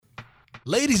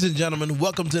Ladies and gentlemen,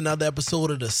 welcome to another episode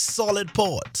of the Solid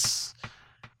Ports,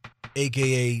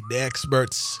 aka the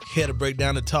Xperts, here to break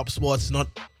down the top sports not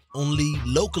only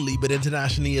locally but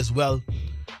internationally as well.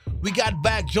 We got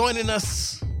back joining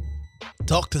us,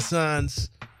 Dr. Sands,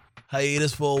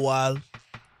 hiatus for a while.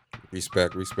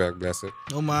 Respect, bless it.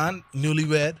 Oh man,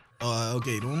 Newlywed.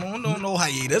 okay, don't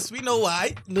hiatus. We know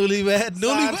why. Newlywed in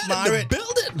the married.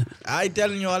 building. I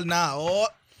telling you all now. Oh,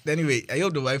 anyway, I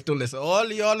hope the wife don't listen. All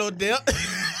y'all out there.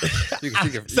 You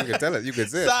can tell it. You can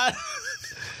say it.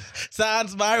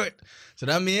 Sans married. So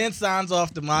that means Sans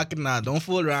off the market now. Don't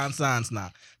fool around Sans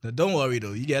now. Now, don't worry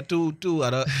though. You get two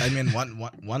other. I mean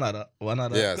one other.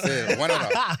 Yeah, say it. One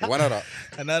other.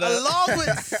 Another. Along with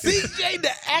CJ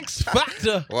the X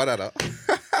Factor. One other.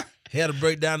 Here to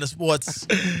break down the sports.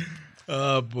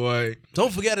 Oh boy.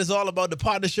 Don't forget it's all about the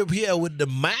partnership here with the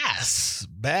Mass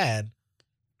Band.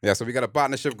 Yeah, so we got a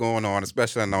partnership going on. A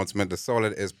special announcement. The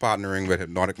Solid is partnering with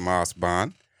Hypnotic Mass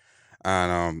Band.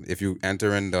 And if you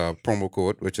enter in the promo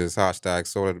code, which is hashtag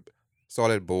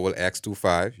Solid Bowl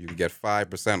X25, you can get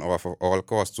 5% off of all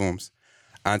costumes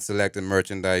and selected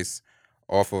merchandise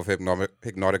off of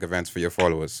Hypnotic events for your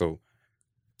followers. So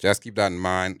just keep that in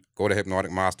mind. Go to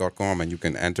hypnoticmass.com and you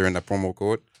can enter in the promo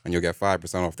code and you'll get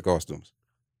 5% off the costumes.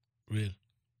 Real.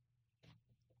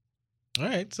 All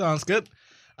right, sounds good.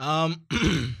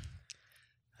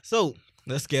 So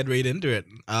let's get right into it.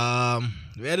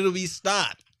 Where do we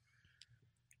start?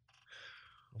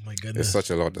 Oh my goodness. It's such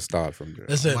a lot to start from there.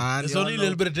 Listen, Man, it's y'all only a know-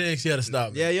 little bit of things here to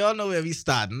stop. Yeah, y'all know where we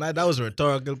start. That was a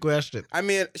rhetorical question. I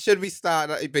mean, should we start?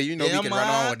 But we can run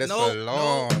on with this for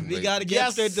long. We like- gotta get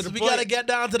Yes, straight to the we point. gotta get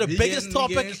down to the We biggest getting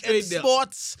topic in straight there.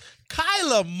 sports.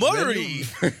 Kyler Murray.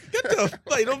 Get the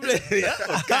fuck, don't play that.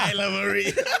 Kyler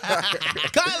Murray.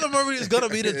 Kyler Murray is gonna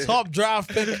be the top draft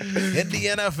pick in the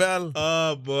NFL.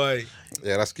 Oh boy.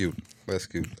 Yeah, that's cute.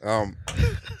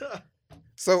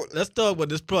 So Let's talk about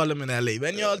this problem in LA.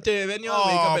 When y'all wake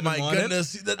Oh up in the my morning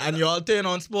goodness. and y'all turn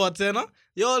on sports center,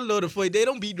 y'all know the fight. They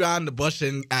don't beat around the bush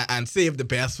and save the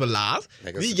best for last.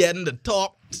 Niggas- We getting the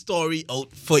top story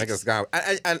out first. niggas got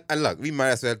and look, we might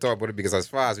as well talk about it because as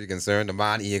far as we're concerned, the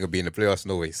man he ain't gonna be in the playoffs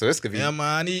no way. So this could be Yeah,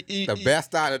 man. He the best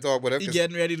time to talk about it. He 'cause-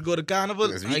 getting ready to go to Carnival.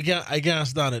 because I can't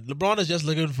stand it. LeBron is just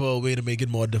looking for a way to make it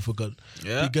more difficult.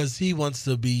 Yeah. Because he wants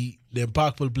to be the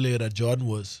impactful player that Jordan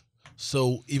was.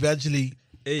 So eventually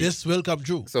this will come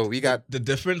true. So we got The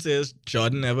difference is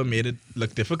Jordan never made it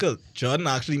look difficult. Jordan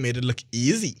actually made it look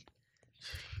easy.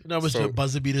 You know how much So-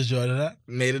 buzzer beaters Jordan had?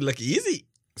 Made it look easy.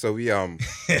 so we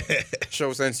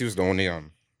show since you was the only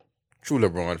true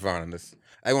LeBron fan in this.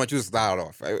 I want you to start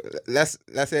off. Let's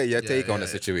hear your take on the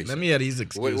situation. Let me hear these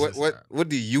excuses. What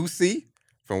do you see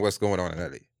from what's going on in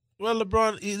LA? Well,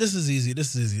 LeBron, this is easy.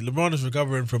 LeBron is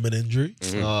recovering from an injury.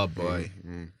 Oh boy.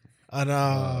 And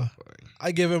Oh, boy.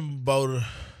 I give him about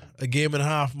a game and a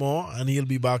half more, and he'll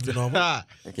be back to normal. Ah,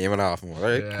 A game and a half more. All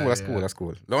right, Yeah, cool. That's yeah. cool. That's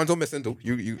cool. Lonzo missing too.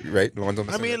 You right? Lonzo I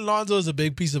missing. mean, Lonzo is a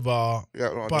big piece of our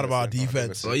Lonzo part of our missing, Lonzo defense.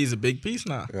 missing. so he's a big piece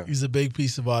now. Yeah. He's a big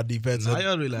piece of our defense. Now And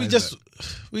y'all realize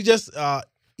we just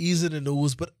ease it in the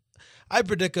news, but I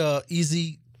predict a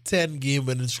easy 10-game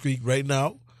winning streak right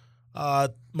now.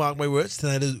 Mark my words.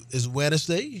 Tonight is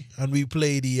Wednesday, and we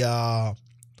play the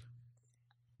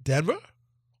Denver.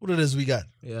 What it is we got?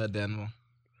 Yeah, Denver.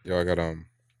 Y'all got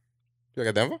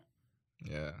Denver?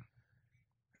 Yeah.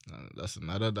 That's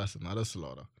another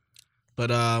slaughter. But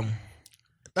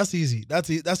That's easy.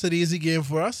 That's an easy game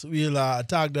for us. We'll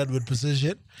attack that with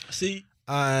precision, see,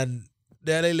 and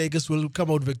the LA Lakers will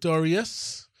come out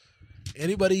victorious.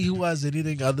 Anybody who has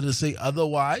anything other to say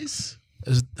otherwise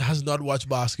has not watched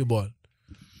basketball.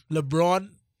 LeBron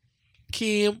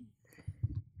came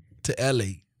to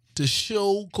LA to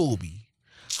show Kobe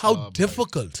how boy.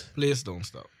 difficult. please don't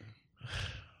stop.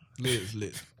 Please.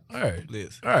 All right.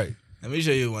 Please. All right. Let me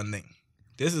show you one thing.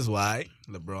 This is why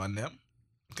LeBron them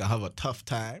can have a tough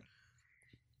time.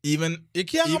 Even You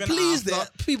can't Even please the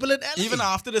after- people in LA. even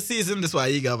after the season, this is why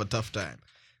he have a tough time.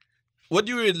 What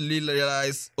you really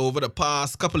realize over the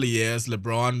past couple of years,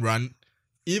 LeBron run,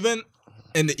 even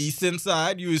in the eastern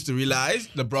side, you used to realize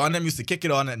LeBron them used to kick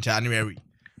it on in January.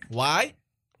 Why?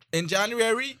 In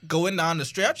January, going down the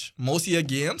stretch, most of your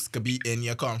games could be in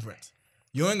your conference.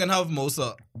 You ain't gonna have most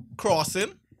of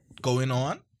crossing going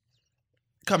on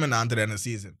coming down to the end of the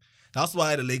season. That's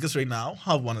why the Lakers right now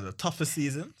have one of the toughest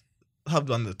seasons, have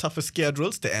one of the toughest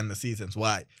schedules to end the seasons.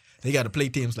 Why? They got to play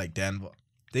teams like Denver.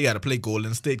 They got to play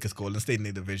Golden State because Golden State in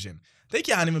their division. They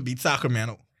can't even beat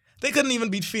Sacramento. They couldn't even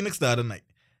beat Phoenix the other night.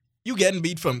 You getting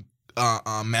beat from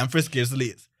Memphis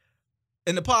Grizzlies.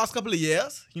 In the past couple of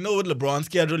years, you know what LeBron's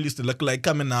schedule used to look like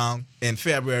coming down in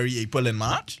February, April, and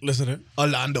March? Listen,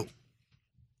 Orlando.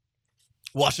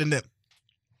 Washington,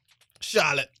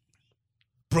 Charlotte,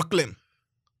 Brooklyn,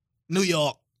 New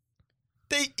York.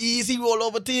 They easy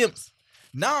rollover teams.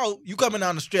 Now, you coming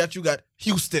down the stretch, you got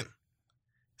Houston,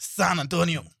 San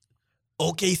Antonio,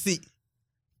 OKC,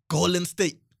 Golden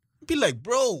State. Be like,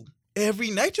 bro, every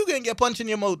night you gonna get punched in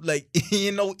your mouth. Like,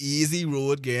 ain't no easy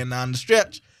road getting down the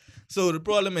stretch. So the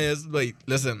problem is, like,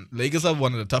 listen, Lakers have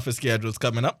one of the toughest schedules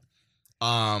coming up.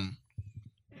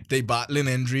 They battling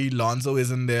injury. Lonzo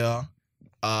isn't there.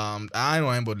 I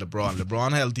don't know about LeBron.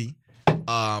 LeBron healthy.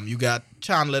 You got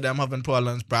Chandler, them having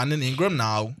problems. Brandon Ingram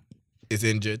now is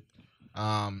injured.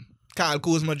 Kyle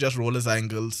Kuzma just rolled his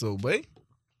ankle. So, boy,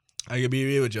 I can be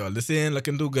real with y'all. This ain't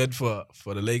looking too good for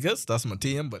the Lakers. That's my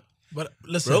team. But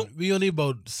listen, bro, we only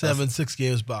about 6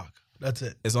 games back. That's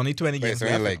it. it's only 20 Wait, games so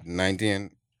left. like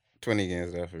 19, 20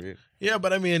 games left for it. Yeah,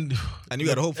 but I mean, And you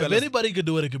got to hope, if fellas. anybody could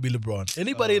do it, it could be LeBron.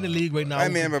 Anybody in the league right now I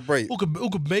mean, but bro, who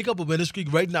could make up a winning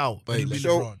streak right now, But it could be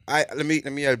so LeBron.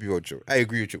 let me help you out, Joe. I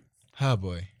agree with you. Oh,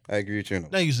 boy. I agree with you. No.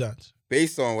 Thank you, Sons.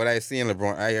 Based on what I see in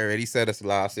LeBron, I already said this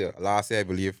last year. Last year, I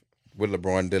believe what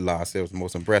LeBron did last year was the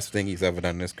most impressive thing he's ever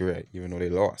done in his career, even though they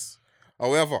lost.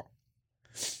 However,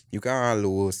 you can't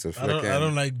lose to I don't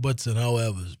freaking like butts and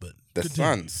howevers, but the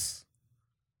continue. Suns.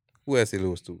 Who else he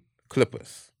lose to?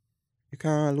 Clippers. You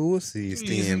can't lose these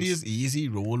Using teams. these easy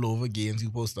rollover games you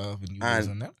supposed to have and you And-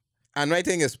 losing them? And my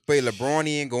thing is, play LeBron,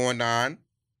 he ain't going down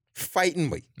fighting,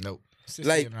 boy. No.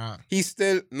 Like, he's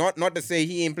still, not to say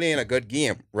he ain't playing a good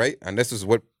game, right? And this is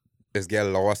what is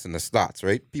getting lost in the stats,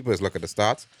 right? People just look at the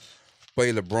stats. But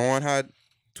LeBron had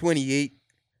 28,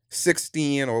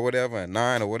 16 or whatever, and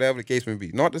 9 or whatever the case may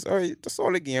be. Not this, the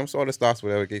solid game, solid stats,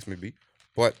 whatever the case may be.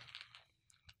 But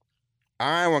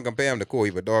I don't want to compare him to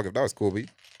Kobe, but dog, if that was Kobe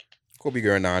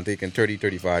going down taking 30,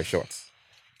 35 shots.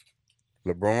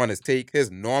 LeBron is take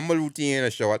his normal routine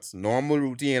of shots, normal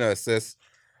routine of assists,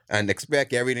 and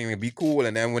expect everything to be cool.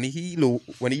 And then when he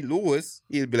lose,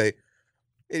 he'll be like,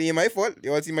 it ain't my fault.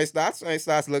 You all see my stats? My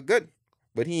stats look good.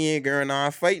 But he ain't going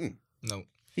on fighting. No.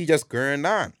 He just going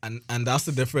on. And that's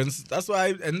the difference. That's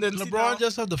why. And then LeBron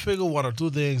just have to figure one or two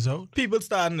things out. people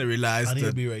starting to realize I need to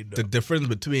the, be right the there. difference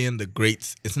between the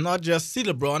greats. It's not just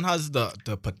LeBron has the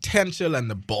potential and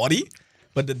the body,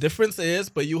 but the difference is,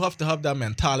 but you have to have that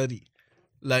mentality.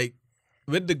 Like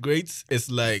with the greats, it's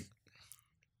like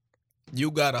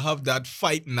you gotta have that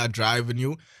fight and that drive in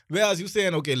you. Whereas you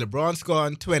saying, okay, LeBron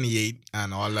scoring 28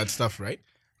 and all that stuff, right?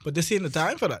 But this ain't the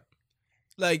time for that.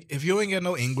 Like, if you ain't get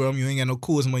no Ingram, you ain't get no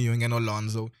Kuzma, you ain't get no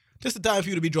Lonzo, this the time for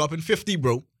you to be dropping 50,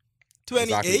 bro. 28,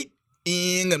 Exactly.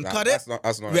 ain't gonna cut That's it not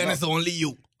when enough. it's only you.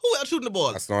 Who else shooting the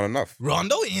ball? That's not enough.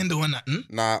 Rondo ain't doing nothing.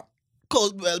 Now,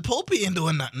 Caldwell Pope ain't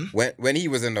doing nothing. when he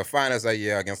was in the finals that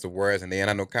year against the Warriors and they ain't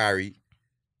had no Kyrie,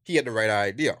 he had the right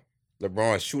idea.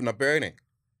 LeBron is shooting up everything.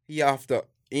 He have to,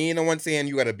 ain't no one saying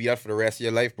you got to be up for the rest of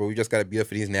your life, bro. You just got to be up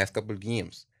for these next couple of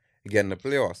games. You get in the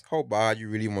playoffs. How bad you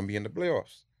really want to be in the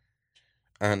playoffs?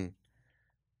 And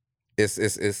it's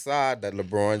sad that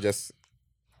LeBron just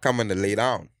coming to lay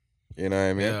down. You know what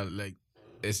I mean? Yeah, like,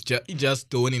 it's just, he just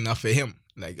doing enough for him.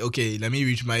 Like, okay, let me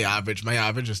reach my average. My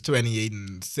average is 28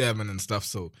 and 7 and stuff.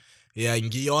 So, yeah, I can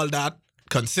give you all that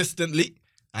consistently,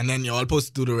 and then you're all supposed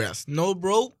to do the rest. No,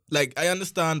 bro. Like, I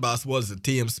understand basketball is a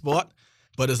team sport,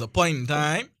 but there's a point in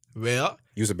time where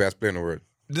You're the best player in the world.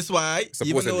 this why,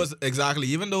 even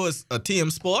though it's a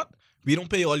team sport, we don't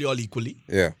pay all y'all equally.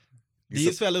 Yeah.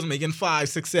 These fellas making 5,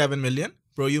 6, 7 million,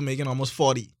 bro, you making almost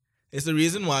 40. It's the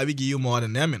reason why we give you more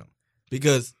than them, you know.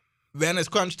 Because when it's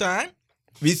crunch time,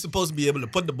 we supposed to be able to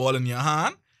put the ball in your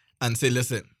hand and say,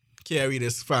 listen, carry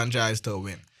this franchise to a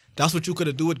win. That's what you could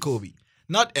have do with Kobe.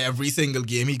 Not every single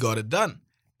game he got it done.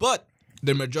 But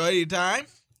the majority of the time,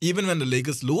 even when the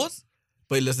Lakers lose,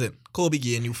 but listen, Kobe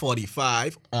gave you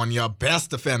 45 on your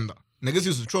best defender. Niggas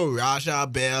used to throw Raja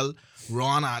Bell,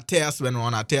 Ron Artest when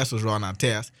Ron Artest was Ron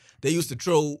Artest. They used to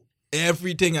throw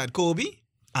everything at Kobe,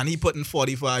 and he putting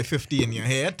 45, 50 in your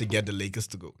head to get the Lakers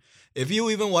to go. If you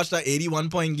even watch that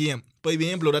 81-point game, but we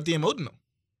ain't blow that team out, no.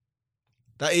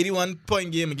 That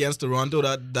 81-point game against Toronto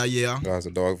that year, That was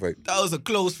a dogfight. that was a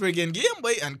close friggin' game,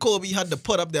 boy, and Kobe had to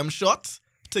put up them shots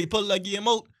to pull that game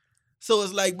out. So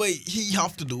it's like, boy, he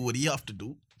have to do what he have to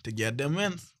do to get them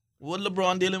wins. What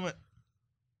LeBron dealing with?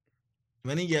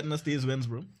 When he getting us these wins,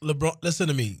 bro? LeBron, listen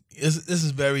to me. This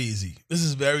is very easy. This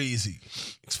is very easy.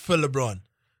 It's for LeBron.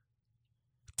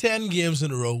 10 games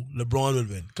in a row, LeBron will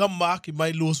win. Come back, he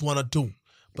might lose 1 or 2.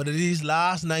 But in these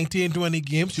last 19, 20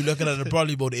 games, you're looking at it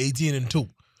probably about 18-2.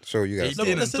 So you got to 18 stop.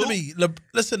 and Listen to me.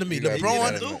 Listen to me. You gotta do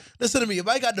LeBron, that. listen to me. If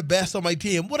I got the best on my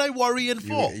team, what I worrying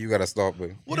for? You got to stop,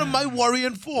 boy. What am I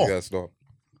worrying You for? got to stop.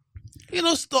 You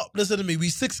know, stop. Listen to me. We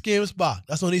 6 games back.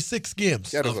 That's only 6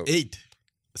 games. Yeah, that's Of up. 8.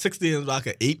 6 games back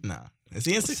at 8 now. Is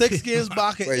he in 6 games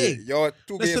back at Wait, 8. y'all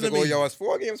 2 games Listen to ago, me. y'all was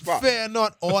 4 games back. Fear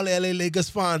not, all LA Lakers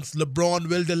fans. LeBron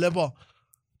will deliver.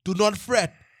 Do not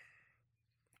fret.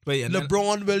 But yeah,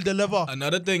 LeBron will deliver.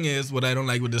 another thing is, what I don't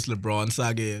like with this LeBron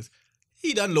saga is,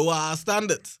 he done lower our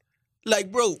standards.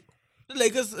 Like, bro, the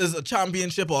Lakers is a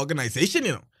championship organization,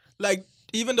 you know. Like,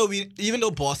 even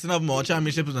though Boston have more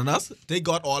championships than us, they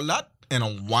got all that in a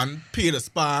one period of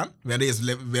span where they is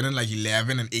winning like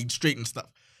 11 and 8 straight and stuff.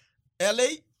 LA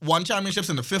won championships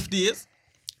in the 50s,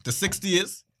 the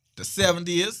 60s, the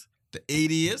 70s, the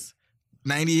 80s,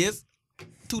 90s,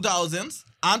 2000s,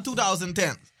 and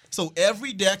 2010s. So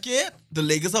every decade, the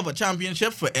Lakers have a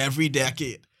championship for every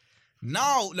decade.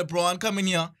 Now LeBron coming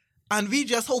here, and we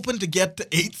just hoping to get the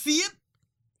 8th seed.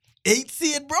 8th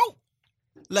seed, bro.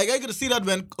 Like, I could see that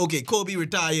when, Kobe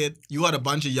retired, you had a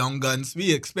bunch of young guns. We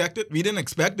didn't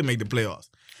expect to make the playoffs.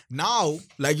 Now,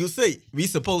 like you say, we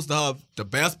supposed to have the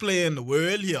best player in the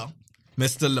world here,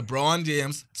 Mr. LeBron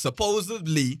James,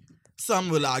 supposedly, some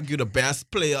will argue the best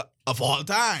player of all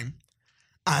time.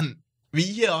 And we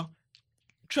here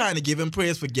trying to give him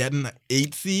praise for getting an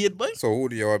 8th seed, boy. So who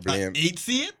do y'all blame? An 8th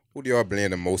seed? Who do y'all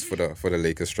blame the most for the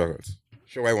Lakers struggles?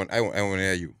 Sure, I want to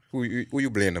hear you. Who you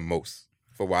blame the most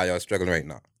for why y'all struggling right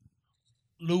now?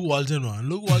 Luke Walton, man.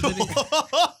 Luke Walton.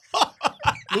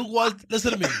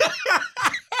 Listen to me.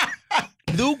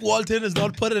 Luke Walton is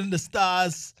not putting the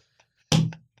stars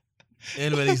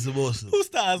in when he's supposed to. Who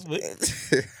stars, boy?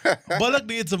 Bullock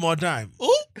needs some more time.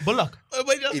 Who? Bullock.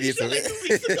 He needs some. He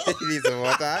needs some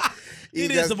more time. He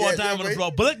needs some more time on the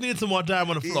floor. Bullock needs some more time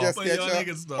on the He floor. just But get y'all your-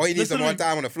 niggas stop. Oh, he needs Listen some more to me.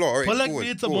 time on the floor. All right, Bullock cool,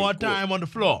 needs some cool, more cool. time on the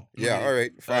floor. Yeah, all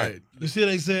right, fine. All right. You see what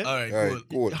I said? All right, All cool. right,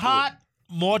 cool. Hot,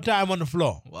 more time on the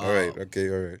floor. Wow. All right, okay,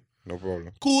 all right. No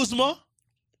problem. Kuzma,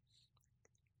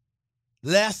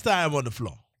 last time on the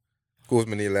floor.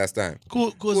 Kuzma need last time.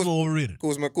 Kuzma overrated.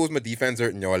 Kuzma defense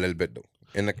hurting y'all a little bit though.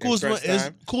 In Kuzma crunch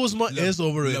time, is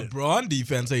overrated. LeBron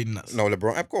defense hating us. no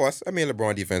LeBron, of course. I mean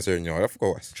LeBron defense hurting y'all, of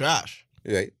course. Trash.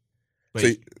 Right. Wait.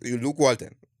 So you Luke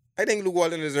Walton. I think Luke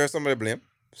Walton deserves some of the blame.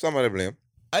 Some of the blame.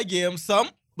 I gave him some,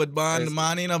 but man, the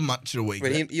man ain't have much to wait.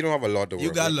 But he don't have a lot to work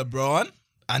You got with. LeBron,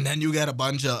 and then you got a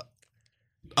bunch of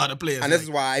other players. And this is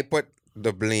why I put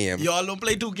the blame. y'all don't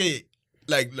play 2K.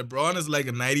 Like, LeBron is like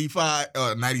a 95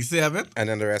 or 97. And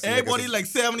then the rest of the Everybody niggas is- like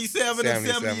 77 and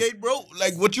 77. 78, bro.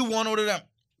 Like, what you want out of them?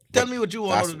 Tell me what you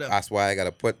want out of them. That's why I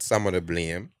gotta put some of the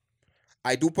blame.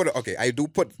 I do put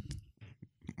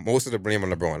most of the blame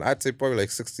on LeBron. I'd say probably like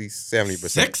 60-70%.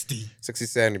 60?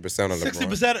 60-70% on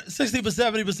LeBron.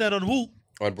 60%, on who?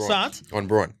 On Braun. Sant? On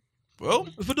Braun. Bro,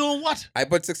 For doing what? I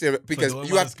put 60 because doing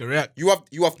you what have is correct.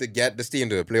 you have to get this team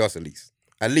to the playoffs at least.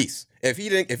 At least. If he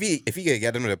can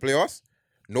get them to the playoffs,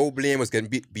 no blame was gonna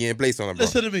be in place on LeBron.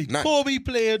 Listen to me. None. Kobe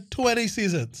played 20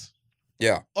 seasons.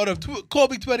 Yeah. Out of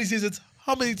Kobe 20 seasons,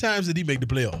 how many times did he make the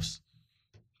playoffs?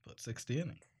 But 60 in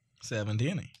it. 70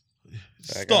 in it.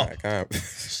 Stop. I can't.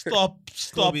 Stop.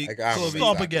 Kobe- I can't remember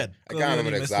Stop exactly. again. I can't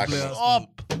remember missed the exactly. playoffs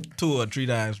Stop. 2 or 3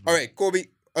 times, bro. All right, Kobe.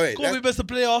 All right. Kobe missed the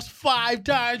playoffs 5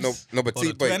 times. No, but Oh, see,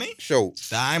 the but 20? show.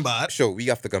 Dime bad. Show. We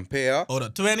have to compare. Oh, the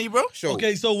 20, bro? Show.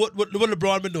 Okay, so what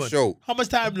LeBron been doing? Show. How much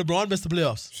time LeBron missed the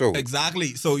playoffs? Show.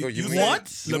 Exactly. So Yo, you you say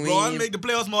what? You LeBron mean- make the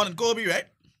playoffs more than Kobe, right?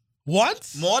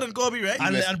 What? More than Kobe, right?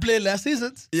 And played last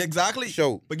seasons. Exactly.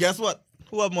 Show. But guess what?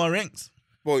 Who have more rings?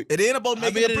 Boy, It ain't about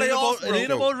making the playoffs, it ain't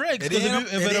bro. about rings. It 'Cause ain't-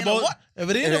 if it it ain't about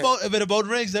what? if it about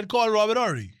rings, then call Robert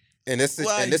Horry. in this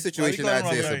Why? situation, Why you I'd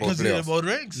say it's calling about Because it ain't playoffs. about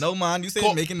rings. No, man. You say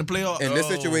Co- making the playoffs. In this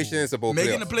situation, it's about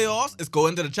Making the playoffs. playoffs is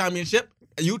going to the championship.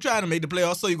 You trying to make the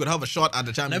playoffs so you could have a shot at the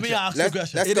Let championship. me ask you a Let's-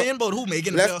 question. let's It go- ain't about who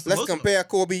making the playoffs. Let's compare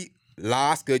Kobe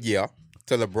last good year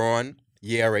to LeBron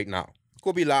year right now.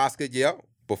 Kobe last good year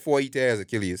before he tears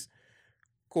Achilles.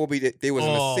 Kobe, they was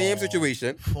in the same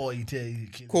situation.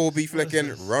 Kobe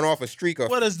flicking run off a streak of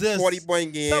What is this?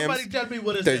 40-point games Somebody tell me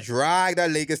what is to this? drag that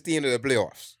Lakers team to the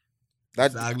playoffs.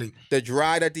 That Exactly. to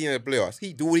drag that team to the playoffs.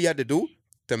 He do what he had to do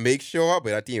to make sure,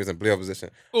 but that team was in playoff position.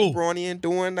 Oh, LeBron he ain't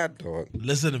doing that, dog.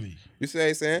 listen to me. You see what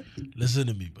I'm saying? Listen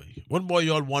to me, buddy. What more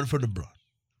y'all want from LeBron?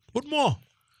 What more?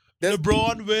 There's-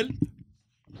 LeBron will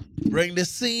bring the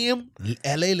same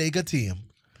LA Laker team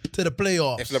to the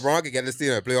playoffs. If LeBron could get this team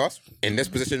in the playoffs in this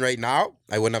position right now,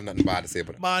 I wouldn't have nothing bad to say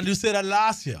about it. Man, you said that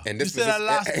last year. In You this said that position-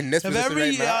 last year. in this If position every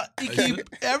right year now-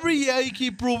 every year he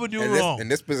keep proving you wrong. In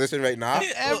this position right now,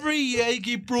 Every year he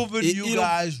keep proving He you don't-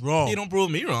 guys wrong. He don't prove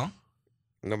me wrong.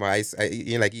 no, man,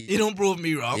 he ain't like He don't prove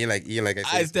me wrong. he ain't like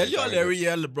I I tell y'all every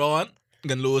year LeBron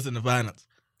can lose in the finals.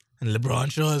 And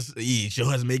LeBron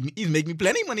he's make me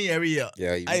plenty money every year.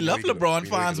 Yeah, I love LeBron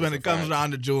fans when it comes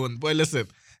around to June. Boy, listen,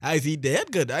 I see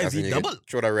dead good. I see double.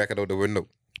 Throw that record out the window.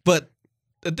 But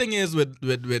the thing is with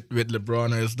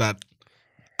LeBron is that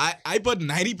I put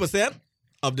 90%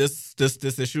 of this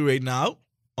issue right now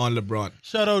on LeBron.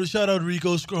 Shout out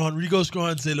Rico Scrawn. Rico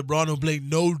Scrawn say LeBron don't play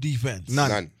no defense.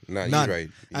 None. You're right.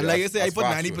 And like I say, I put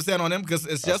 90% on him because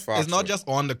it's not just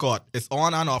on the court. It's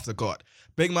on and off the court.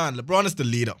 Big man, LeBron is the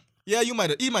leader. Yeah, he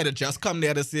might have just come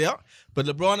there this year, but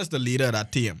LeBron is the leader of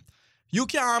that team. You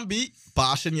can't be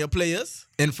bashing your players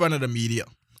in front of the media.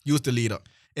 You's the leader.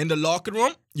 In the locker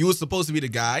room, you was supposed to be the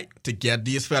guy to get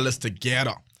these fellas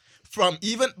together.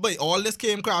 But all this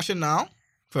came crashing now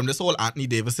from this whole Anthony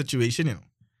Davis situation, you know.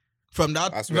 From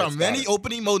many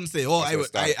opening mode and say,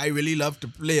 I really love to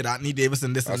play at Anthony Davis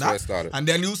and this and that. And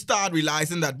then you start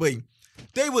realizing that, boy,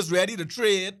 they was ready to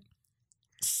trade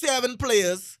 7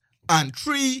 players and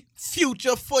 3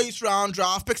 future first-round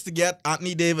draft picks to get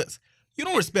Anthony Davis. You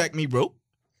don't respect me, bro.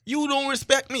 You don't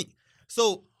respect me.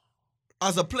 So,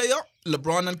 as a player,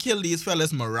 LeBron done kill these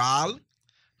fellas' morale.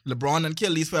 LeBron done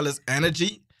kill these fellas'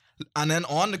 energy. And then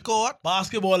on the court,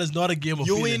 basketball is not a game of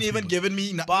you ain't even giving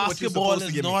me basketball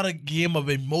is not a game of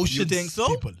emotions. You think so?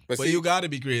 People. But see, you gotta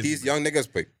be crazy. These young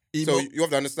niggas play. So you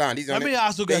have to understand. These young Let me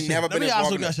ask you a question.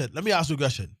 Let me ask you a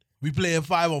question. We playing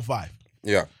 5-on-5.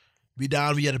 Yeah. We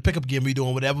down. We at a pickup game. We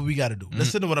doing whatever we gotta do.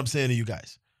 Listen to what I'm saying to you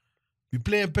guys. We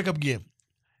playing pickup game.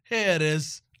 Here it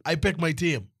is. I picked my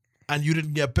team, and you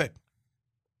didn't get picked.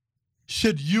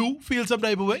 Should you feel some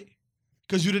type of way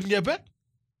because you didn't get picked?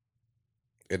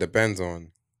 It depends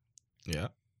on. Yeah.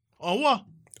 On what?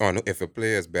 On if a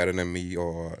player is better than me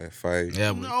or if I.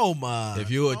 Yeah, no, man.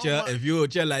 If you like all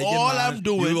it, man, I'm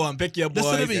doing, you want to pick your boys.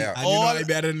 Listen to me. And you know I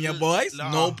better than your boys.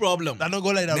 No problem. I don't go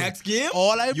like that. Next game,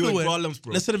 all I'm doing. Problems,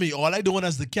 bro. Listen to me. All I'm doing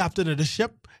as the captain of the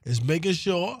ship is making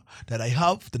sure that I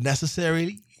have the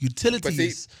necessary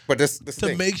utilities but this to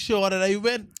thing. make sure that I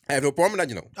win. I have no problem with that,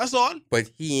 you know. That's all. But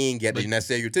he ain't get the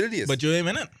necessary utilities. But you ain't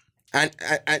in it. And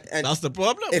that's the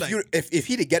problem. If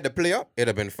he'd get the player, it'd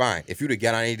have been fine. If you'd have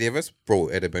get Anthony Davis, bro,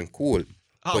 it'd have been cool.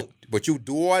 How? But you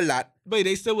do all that. But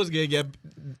they still was gonna get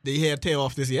their hair tear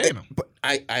off this year, you know. But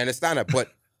I understand that.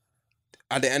 But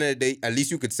at the end of the day, at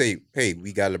least you could say, hey,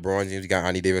 we got LeBron James, we got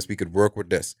Anthony Davis, we could work with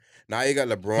this. Now you got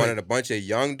LeBron and a bunch of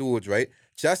young dudes, right?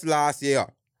 Just last year,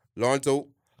 Lonzo,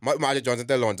 Magic Johnson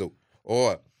tell Lonzo,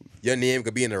 your name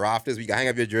could be in the rafters, we can hang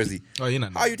up your jersey. Oh, you know.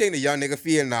 How you think the young nigga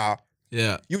feel now?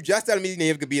 Yeah. You just tell me his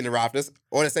name could be in the rafters.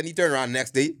 All of a sudden he turn around the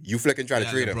next day, you flicking trying to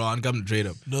trade him. LeBron come to trade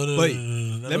him. No.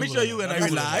 Let me show you when I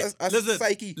realize.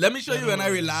 Listen, let me show you when I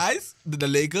realize that the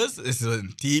Lakers is in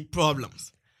deep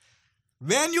problems.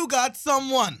 When you got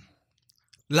someone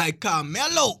like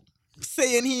Carmelo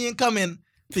saying he ain't coming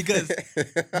because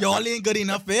y'all ain't good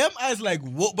enough for him, I was like,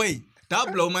 wait,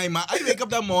 that blow my mind. I wake up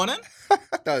that morning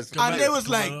and they was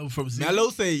like,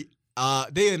 Melo say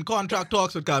they in contract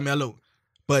talks with Carmelo.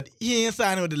 But he ain't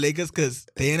signing with the Lakers because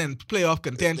they ain't in playoff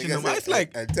contention. It's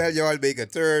like, tell y'all make a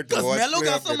turn because Melo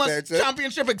got so much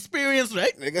championship experience,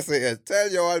 right? Nigga say,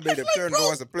 tell y'all make a turn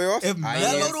towards the playoffs. If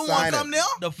Melo don't want to come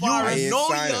there, you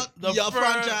know your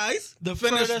franchise. The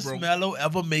furthest Melo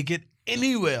ever make it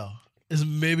anywhere is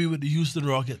maybe with the Houston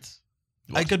Rockets.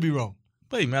 I could be wrong.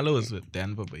 But Melo was with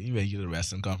Denver, but he made it the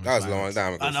Western Conference. That was a long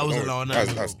time ago. And that was a long time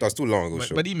ago. That's too long ago.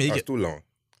 But he made it. That's too long.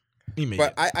 He made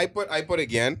it. But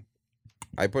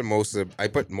I put most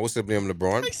of blame on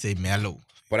LeBron. I say Melo.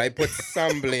 But I put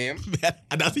some blame.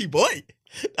 And that's his boy.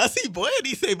 That's his boy. And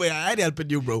he say, boy, I ain't helping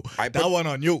you, bro. That one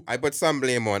on you. I put some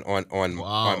blame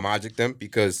on Magic them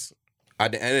because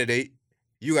at the end of the day,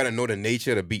 you gotta know the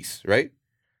nature of the beast, right?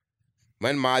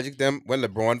 When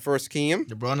LeBron first came.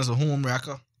 LeBron is a home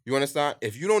wrecker. You understand?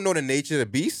 If you don't know the nature of the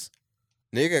beast,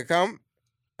 nigga come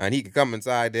and he can come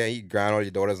inside there and he can grind all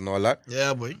your daughters and all that.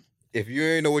 Yeah, boy. If you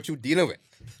ain't know what you dealing with.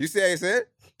 You see how I said?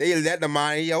 They let the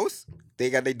man in the house. They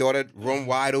got their daughter room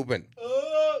wide open.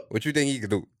 What you think he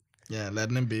could do? Yeah,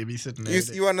 letting them babysitting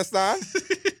there. You understand?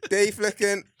 They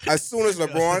flicking, as soon as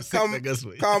LeBron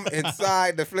come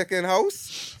inside the flicking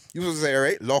house, you supposed to say, all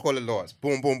right, lock all the doors.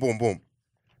 Boom, boom, boom, boom.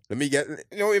 Let me get,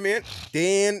 you know what I mean?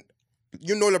 Then,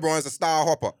 you know LeBron's a star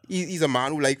hopper. He's a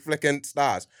man who like flicking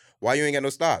stars. Why you ain't got no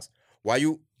stars? Why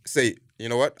you say, you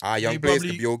know what? Our young players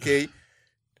could be okay.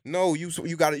 No, you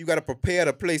gotta prepare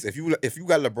the place. If you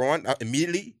got LeBron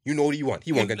immediately, you know what you want.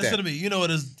 He won't contend. Listen to me. You know what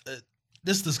is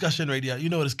this discussion right here? You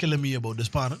know what is killing me about this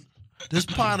panel? This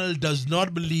panel does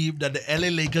not believe that the LA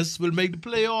Lakers will make the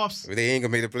playoffs. They ain't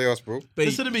gonna make the playoffs, bro.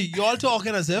 Listen to me. Y'all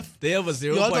talking as if they have a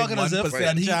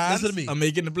 0.1% chance of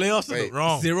making the playoffs.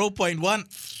 Wrong.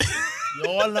 0.1.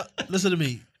 Y'all listen to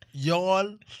me.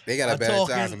 y'all They got are a better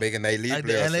talking chance of making their league like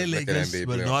the playoffs LA than making Lakers NBA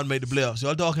will playoffs. not make the playoffs.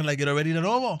 Y'all talking like it already done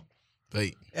over.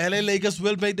 Right. LA Lakers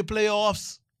will make the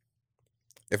playoffs.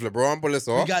 If LeBron pull this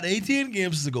We off, got 18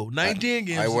 games to go, 19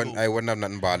 games I to wouldn't have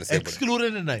nothing bad to say go, about it.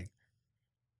 excluding tonight.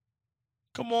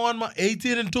 Come on, man.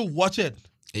 18-2. Watch it.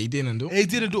 18-2.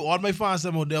 18-2. All my fans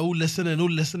out there who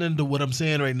listening to what I'm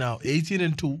saying right now.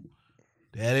 18-2.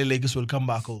 The LA Lakers will come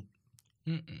back out.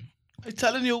 I'm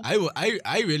telling you.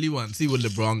 I really want to see what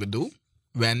LeBron could do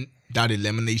when that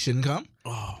elimination come.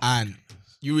 Oh. And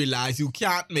you realize you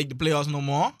can't make the playoffs no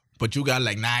more, but you got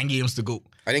like 9 games to go.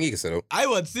 I think he can sit out. I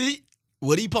would see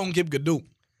what he Punk Kip could do.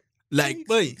 Like, He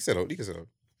boy, can sit out. He can sit out.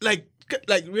 like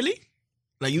really?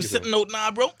 Like you He can sitting out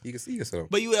now, bro? He can sit out.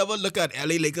 But you ever look at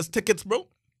LA Lakers tickets, bro?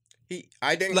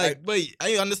 I think Like, boy,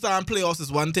 I understand playoffs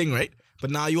is one thing, right? But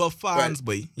now you have fans,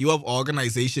 boy. You have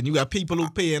organization. You got people who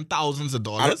paying thousands of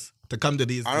dollars to come to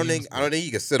these. I don't think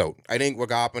he can sit out. I think what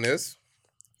could happen is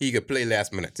he could play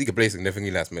last minutes. He could play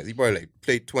significantly last minutes. He probably like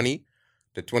play 20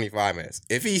 to 25 minutes.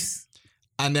 If he's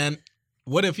And then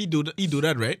what if he do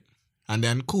that, right? And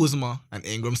then Kuzma and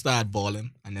Ingram start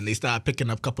balling, and then they start picking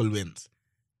up couple wins.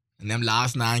 And them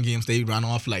last 9 games they run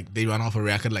off a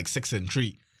record like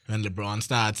 6-3. When LeBron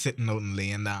started sitting out and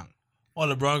laying down. Oh,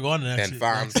 LeBron gone next. and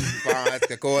fans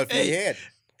can call it for your head.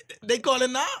 They call it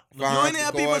now. You ain't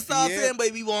hear people start saying,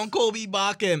 "Baby, we want Kobe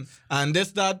back in," and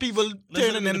this that people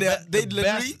turning in there. They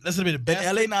literally Listen to me. The best.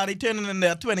 in LA now they turning in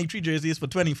their 23 jerseys for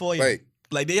 24 years. Right.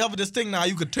 Like they have this thing now.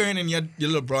 You could turn in your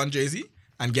LeBron jersey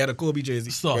and get a Kobe jersey.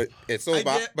 Stop. But it's so I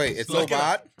bad. get- But it's so Look it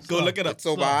up. bad. Go look it up. It's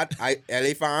so bad.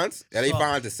 LA fans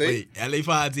to say. Wait, LA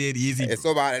fans ain't easy. It's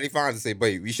so bad. LA fans to say,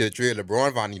 boy, we should have traded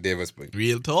LeBron for Anthony Davis, boy.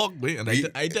 Real talk, boy. And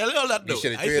I tell you all that though. We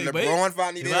should have I say, traded boy, LeBron for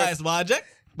Anthony your eyes Davis. magic,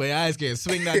 but your eyes can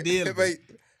swing that deal. Boy,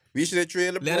 we should have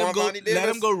traded Let LeBron him for go. Anthony Davis. Let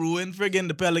him go ruin friggin'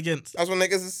 the Pelicans. That's what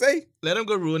niggas say. Let him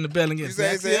go ruin the Pelicans. You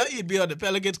say Next so? year, he'd be on the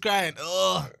Pelicans crying.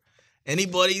 Oh,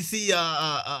 anybody see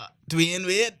Dwayne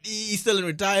Wade? He's still in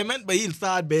retirement, but he'll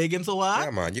start begging so hard.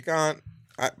 Yeah, man, you can't.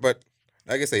 But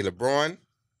like I say, LeBron,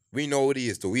 we know what he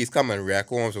is too. He's coming wreck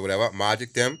homes or whatever.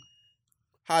 Magic them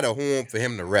had a home for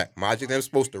him to wreck. Magic them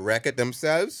supposed to wreck it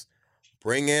themselves.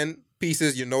 Bring in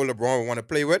pieces you know LeBron would want to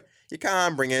play with. You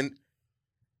can't bring in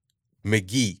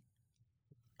McGee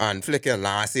and Flicker and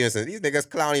Lance Stevenson. These niggas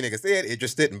clowny niggas. They ain't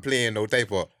interested in playing no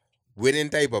type of winning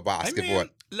type of basketball. I mean,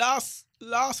 last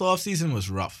offseason was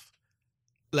rough.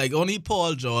 Like, only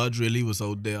Paul George really was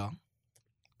out there.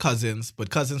 Cousins, but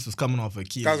Cousins was coming off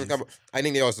Achilles. I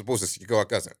think they were supposed to secure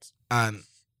Cousins. And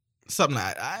something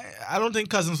like I don't think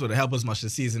Cousins would have helped us much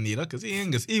this season either, because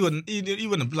he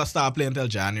wouldn't start playing until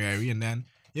January, and then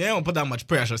you ain't gonna put that much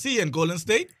pressure. See, in Golden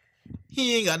State,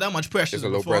 he ain't got that much pressure It's to a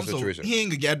low perform, pressure so situation. he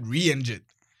ain't gonna get re-injured.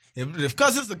 If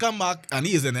Cousins to come back and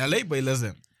he is in LA, but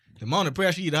listen, the amount of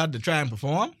pressure he'd had to try and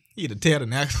perform, he'd have tear the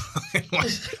next one.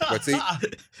 But see,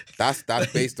 that's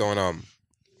based on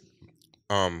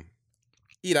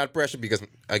he had pressure because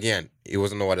again, he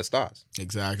wasn't no other stars.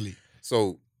 Exactly.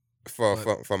 So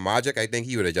for Magic, I think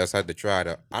he would have just had to try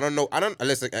to. I don't know.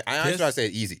 Listen. I ain't trying to say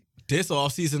it easy. This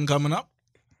offseason coming up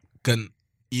can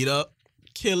either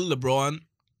kill LeBron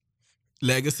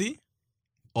legacy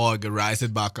or it can rise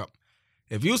it back up.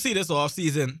 If you see this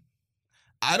offseason,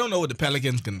 I don't know what the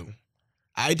Pelicans can do.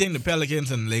 I think the Pelicans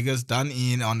and Lakers done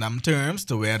in on them terms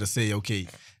to where to say, okay,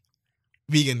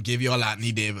 we can give y'all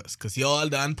Anthony Davis, because y'all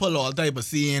done pull all type of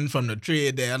scene from the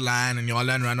trade deadline and y'all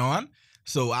done run on.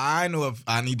 So I know if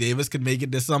Anthony Davis could make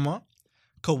it this summer.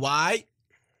 Kawhi,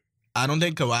 I don't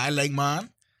think Kawhi like man.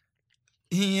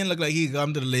 He ain't look like he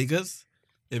come to the Lakers.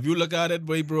 If you look at it,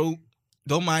 boy, bro,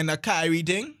 don't mind that Kyrie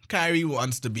thing. Kyrie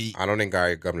wants to be I don't think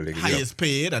Kyrie come to the league. highest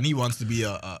paid, and he wants to be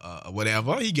a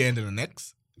whatever. He get into the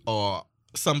Knicks or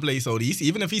someplace out east,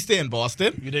 even if he stay in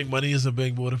Boston. You think money is a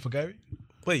big motive for Kyrie?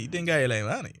 But you think Kyrie like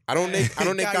money? I don't think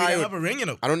Kyrie Kyrie have would, a ring, you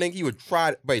know. I don't think he would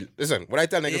try. But listen, what I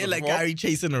tell niggas Yeah, like before. Kyrie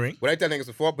chasing the ring. What I tell niggas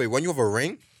before, but when you have a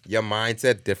ring, your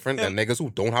mindset different than niggas who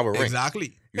don't have a ring.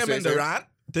 Exactly. You Him say and so? Durant,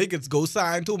 tickets go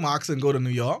sign 2 marks and go to New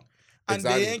York. And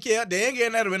Exactly. they ain't care. They ain't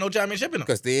getting that to win no championship, you know.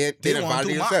 Because they They didn't want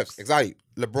value 2 themselves. marks. Exactly.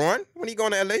 LeBron, when he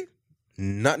going to LA,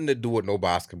 nothing to do with no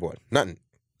basketball. Nothing.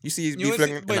 You see he's You be know,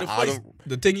 flicking in but the album.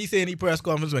 the thing he say in the press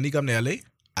conference when he come to LA,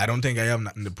 I don't think I have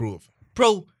nothing to prove.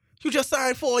 Bro, you just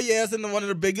signed 4 years in one of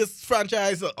the biggest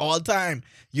franchises of all time.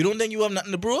 You don't think you have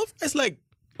nothing to prove? It's like,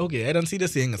 okay, I don't see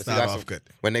this thing But see, start that's off what- good.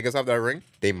 When niggas have that ring,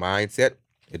 they mindset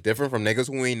is different from niggas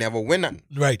who ain't never win nothing.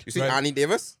 Right. You see right. Anthony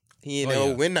Davis, he ain't Oh, never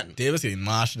yeah. win nothing. Davis ain't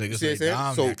marsh niggas See what I'm like saying?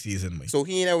 down So- next season, man. So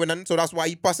he ain't never win nothing. So that's why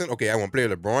he pussing. Okay, I want to play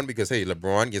LeBron because hey,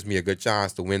 LeBron gives me a good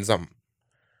chance to win something.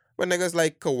 When niggas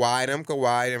like Kawhi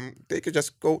them, they could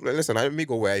just go. Listen, let me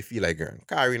go where I feel like going.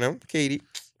 Kyrie them, Katie,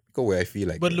 go where I feel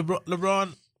like. But going.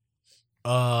 LeBron,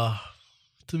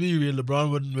 to be real,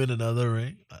 LeBron wouldn't win another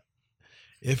ring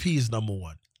if he's number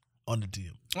one on the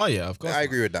team. Oh yeah, of course. I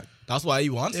agree with that. That's why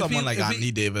you want If someone he- like if he-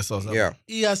 Anthony Davis or something. Yeah,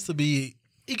 He has to be.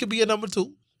 He could be a number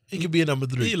two. He could be a number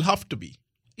three. He'll have to be.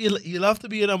 He'll have to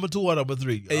be a number two or number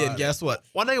three. Hey, and guess what?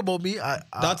 One thing about me,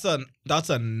 That's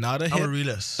another I'm a hit.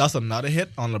 realist. That's another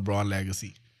hit on LeBron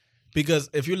legacy. Because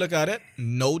if you look at it,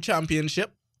 no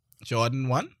championship Jordan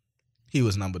won. He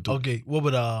was number 2. Okay, what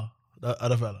about the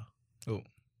other fella? Oh,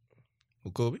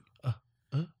 Kobe.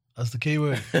 That's the key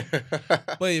word.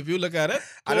 But if you look at it,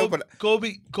 I know, but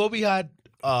Kobe had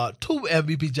 2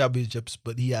 MVP championships,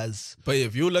 but he has. but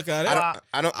if you look at it,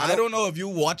 I don't know if you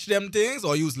watch them things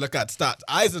or you look at stats.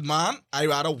 I as a man, I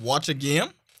rather watch a game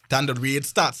than to read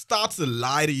stats. Stats will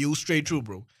lie to you straight through,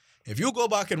 bro. If you go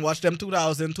back and watch them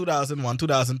 2000, 2001,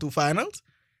 2002 finals,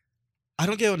 I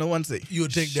don't care what no one say. You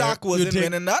would think Shaq wasn't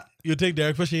winning that. You think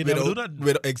Derek Fisher ain't never do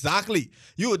that? Exactly.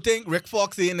 You would think Rick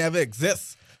Fox ain't never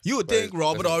exists. You would think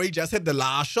Robert Horry just hit the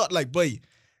last shot. Like, boy,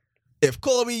 if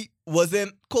Kobe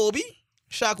wasn't Kobe,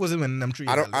 Shaq wasn't winning them 3.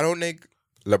 I don't think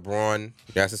LeBron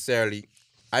necessarily.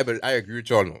 I agree with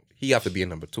y'all. No, he have to be a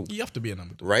number 2, You have to be a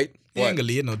number 2. right? He ain't But gonna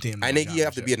lead no team. I think he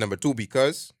have to be a number 2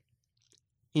 because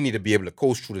he need to be able to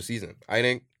coach through the season. I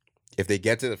think if they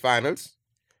get to the finals,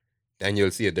 then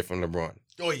you'll see a different LeBron.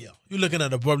 Oh yeah, you're looking at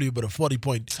probably about a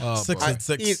 40-point Oh, 6 boy. and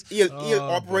 6. He'll Oh,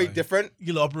 operate boy. different.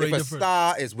 He'll operate If a different.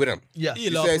 star is with him. Yeah. He'll You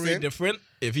see what I'm operate saying? different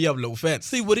if he have low fence.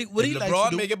 See what he if likes to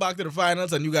LeBron do. make it back to the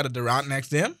finals and you got a Durant next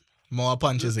to him, more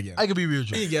punches again. I can be real with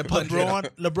He you. get punched.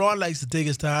 LeBron likes to take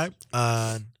his time,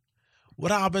 and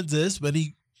what happens is when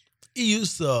he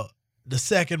used the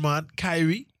second man,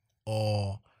 Kyrie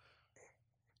or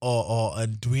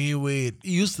and Dwayne Wade,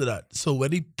 he used to that. So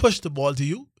when he pushed the ball to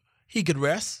you, he could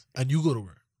rest and you go to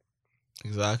work.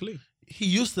 Exactly. He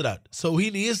used to that. So he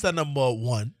needs the number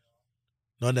 1,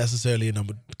 not necessarily a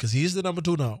number, because he's the number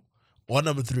 2 now, or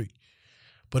number 3.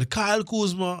 But Kyle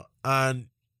Kuzma and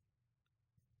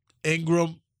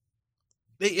Ingram,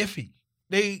 they iffy.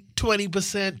 They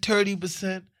 20%,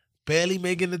 30%, barely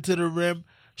making it to the rim,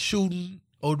 shooting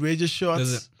outrageous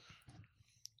shots.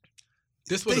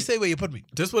 Listen, They say where you put me.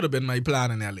 this would have been my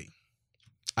plan in LA.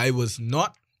 I was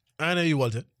not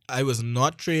Walter.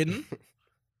 trading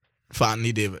for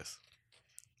Anthony Davis.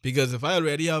 Because if I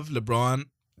already have LeBron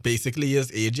basically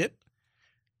his agent,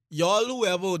 y'all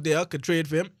whoever out there could trade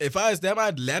for him. If I was them,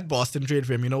 I'd let Boston trade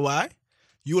for him. You know why?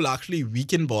 You'll actually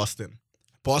weaken Boston.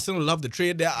 Boston will have to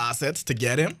trade their assets to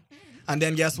get him. And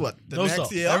then guess what? The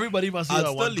next year, everybody must I'll have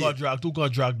still 1 leave. contract, 2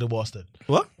 contract to Boston.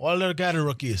 What? All the kind of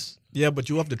rookies. Yeah, but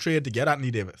you have to trade to get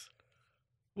Anthony Davis.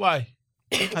 Why?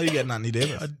 How you getting Anthony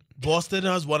Davis? Boston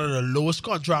has one of the lowest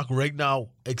contract right now.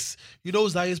 You know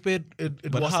who's the highest paid in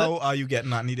But Boston? how are you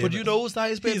getting Anthony Davis? But you know who's the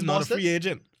highest paid he's in not Boston? a free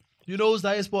agent. You know who's the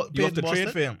highest paid You have to in Boston?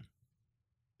 trade for him.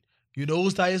 You know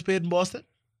who's the highest paid in Boston?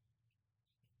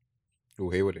 Who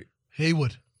Hayward? it?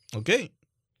 Hayward. Okay.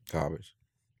 Garbage.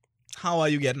 How are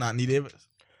you getting Anthony Davis?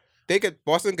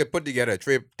 Boston could put together a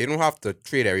trade. They don't have to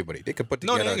trade everybody. They could put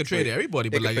No, together. they ain't gonna trade everybody.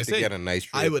 They But could like I put said, together a nice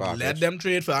trade I would package. let them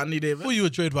trade for Anthony Davis Who you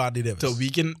would trade for Anthony Davis? to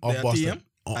weaken Of their Boston. team.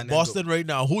 On and then Boston right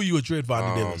now, who you would trade for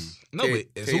Anthony Davis? No, but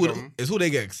it's who they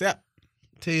can accept.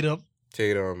 Tatum,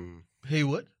 Tatum.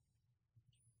 Hayward,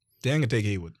 They ain't gonna take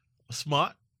Hayward.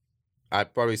 Smart,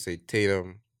 I'd probably say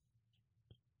Tatum,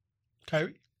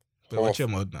 Kyrie. But watch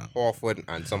him out now. Horford,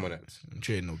 and someone else. I'm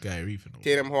trading no Kyrie for no.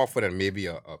 Tatum, Horford, and maybe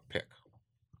a pick.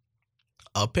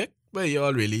 A pick? But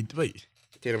y'all really wait.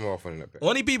 Tatum, Horford, and a pick.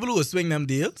 Only people who will swing them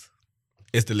deals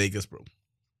is the Lakers, bro.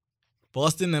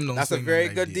 Boston them don't That's a swing very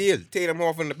them good like deal. Tatum,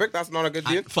 Horford, and a pick. That's not a good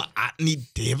deal. For Anthony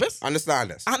Davis?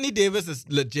 Understand this. Anthony Davis is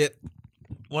legit.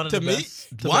 One of To the me,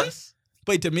 best. The one? best.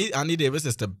 But to me, Anthony Davis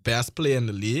is the best player in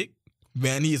the league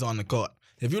when he's on the court.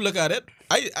 If you look at it,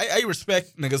 I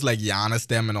respect niggas like Giannis,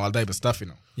 them, and all type of stuff, you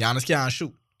know. Giannis can't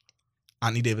shoot.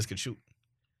 Anthony Davis could shoot.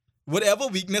 Whatever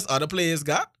weakness other players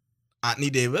got, Anthony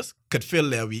Davis could fill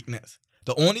their weakness.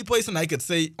 The only person I could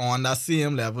say on that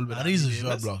same level with And he's a Anthony shot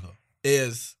Davis blocker.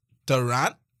 is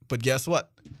Durant. But guess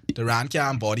what? Durant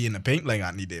can't body in the paint like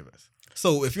Anthony Davis.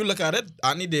 So if you look at it,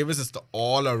 Anthony Davis is the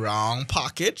all-around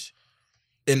package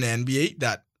in the NBA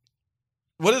that,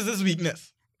 what is his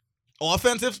weakness?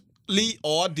 Offensively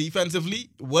or defensively,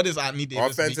 what is Anthony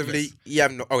Davis' Offensively, weakness? yeah,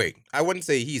 no, okay. I wouldn't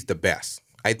say he's the best.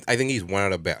 I think he's one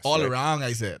of the best. All right? around,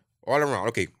 I said. All around,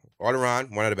 okay. All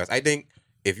around, one of the best. I think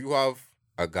if you have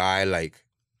a guy like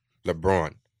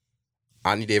LeBron,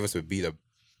 Anthony Davis would be the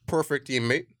perfect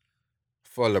teammate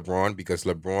for LeBron because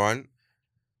LeBron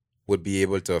would be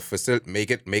able to make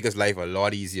his life a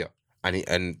lot easier, and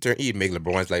he'd make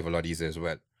LeBron's life a lot easier as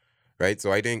well, right?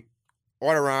 So I think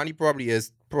all around he probably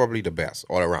is the best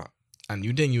all around. And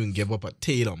you think you can give up a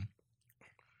Tatum?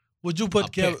 Would you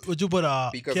put Kevin? Would you put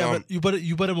Because, Kevin? You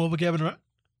put him over Kevin Durant?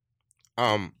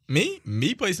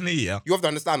 Me personally, yeah. You have to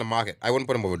understand the market. I wouldn't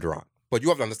put him over Durant, but you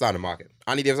have to understand the market.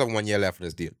 Anthony Davis have 1 year left for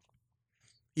this deal.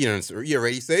 He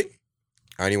already said,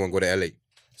 I only want to go to LA.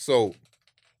 So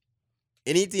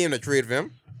any team that trade for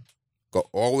him got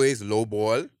always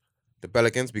lowball the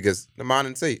Pelicans because the man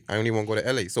didn't say, I only want to go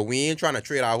to LA. So we ain't trying to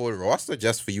trade our whole roster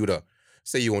just for you to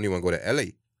say you only want to go to LA.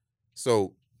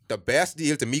 So the best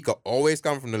deal to me could always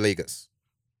come from the Lakers.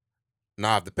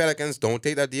 Now, if the Pelicans don't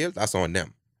take that deal, that's on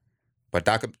them. But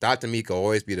that to me could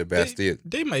always be the best deal.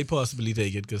 They might possibly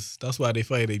take it because that's why they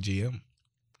fired their GM.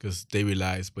 Because they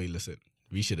realized, but listen,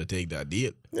 we should have taken that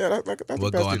deal. Yeah, that's We're the best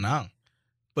going deal. now.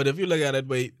 But if you look at it,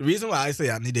 the reason why I say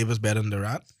Anthony Davis better than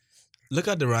Durant, look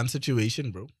at Durant's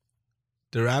situation, bro.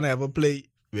 Durant ever played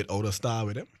without a star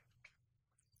with him?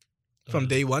 From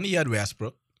day one, he had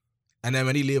Westbrook. And then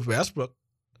when he left Westbrook,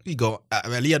 he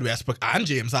had Westbrook and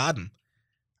James Harden.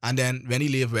 And then when he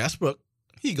left Westbrook,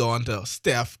 he go on to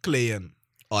Steph, Clay, and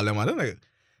all them other niggas.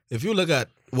 If you look at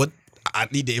what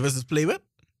Anthony Davis is playing with,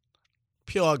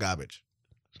 pure garbage.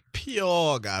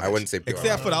 Pure garbage. I wouldn't say pure.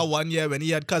 Except for that 1 year when he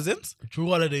had Cousins. Drew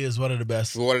Holiday is one of the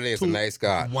best. Drew Holiday is a nice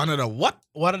guy. One of the what?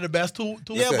 One of the best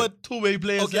two-way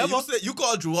players Okay, ever. you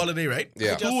called Drew Holiday, right?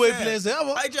 Yeah. Two-way players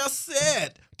ever. I just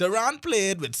said Durant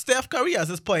played with Steph Curry as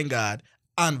his point guard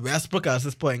and Westbrook as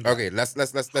his point guard. Okay, let's You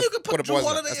can put a Drew pause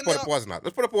on Holiday that. Let's in put a there. pause on that.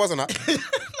 Let's put a pause on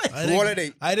that. Drew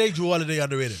Holiday. I think Drew Holiday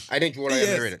underrated. I think Drew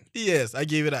Holiday underrated. Yes, I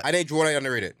gave it that. I think Drew Holiday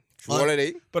underrated. Drew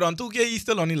Holiday. But on 2K, he's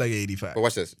still only like 85. But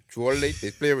watch this. Drew Holiday,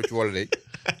 they play with Drew Holiday.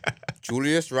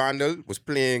 Julius Randle was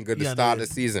playing good to Yeah, start no,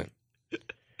 the season.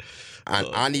 And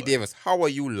Anthony Davis, how are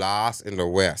you last in the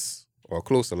West? Or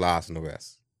close to last in the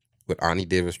West? With Anthony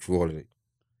Davis, Drew Holiday,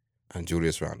 and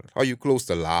Julius Randle. How are you close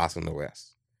to last in the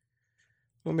West?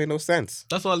 Don't make no sense.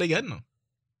 That's all they get now.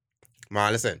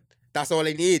 Man, listen. That's all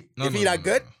they need. If he that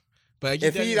good, But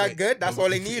if he that good, that's all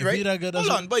they need, If he right? that good, Hold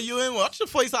that's on, but you ain't watch the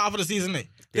first half of the season, eh?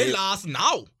 They They- lost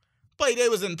now. But they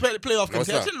was in playoff No,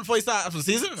 sir. contention in the first half of the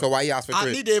season. So why he asked for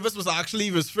Anthony trade? Davis was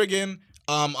friggin'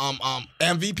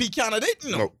 MVP candidate,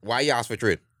 you know. No, why he asked for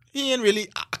trade? He ain't really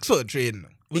asked for a trade. No.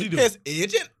 What he do? His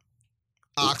agent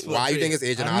asked for Why a you trade. think his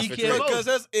agent And asked he for came trade? out. Because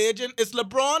his agent is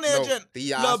LeBron No, agent.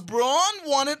 he asked- LeBron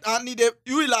wanted Anthony Davis.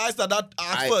 You realize that ask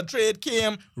I- for a trade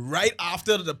came right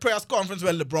after the press conference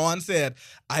where LeBron said,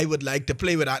 I would like to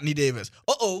play with Anthony Davis.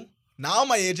 Now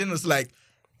my agent is like,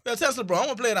 well, since LeBron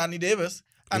will play with Anthony Davis,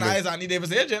 and I as Anthony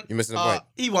Davis agent, You missing the point.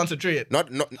 he wants a trade.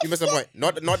 Not you missed the point.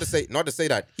 Not to say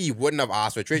that he wouldn't have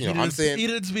asked for trade. You know, I'm saying he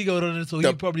didn't speak out on it, so the-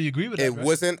 he probably agree with that. it right?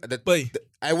 wasn't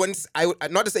I wouldn't.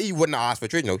 Not to say he wouldn't have asked for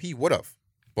trade. No, he would have.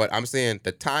 But I'm saying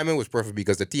the timing was perfect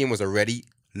because the team was already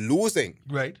losing.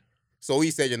 right. So he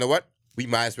said, you know what? We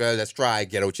might as well let's try and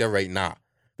get out here right now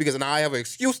because now I have an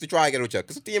excuse to try and get out here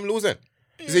because the team losing.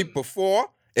 You see, before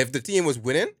if the team was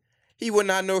winning, he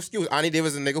wouldn't have no excuse. Anthony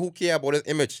Davis is a nigga who care about his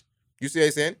image. You see what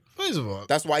I'm saying? First of all,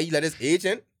 That's why he let his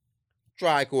agent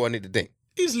try coordinate the thing.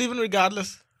 he's leaving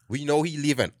regardless. We know he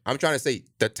leaving. I'm trying to say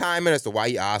the timing as to why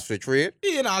he asked for the trade,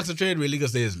 He ain't asked a trade really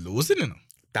because they're losing, you know.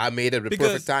 that made it the Because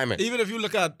perfect timing. even if you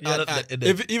look at, Yeah, it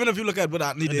did. even if you look at what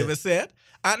Anthony It did. Davis said,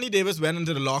 Anthony Davis went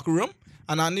into the locker room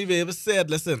and Anthony Davis said,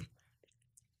 "Listen,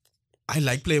 I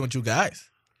like playing with you guys.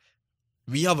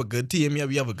 We have a good team here.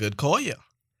 We have a good core here,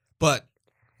 but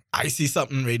I see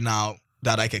something right now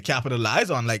that I could capitalize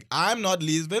on. Like I'm not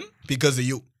leaving because of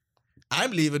you.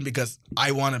 I'm leaving because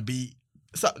I want to be."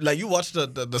 So, like you watched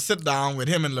the sit down with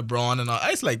him and LeBron and all.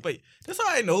 I was like, "But that's how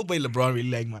I know, but LeBron really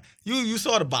like man." You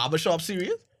saw the barbershop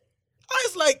series? I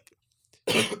was like,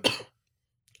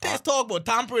 let's talk about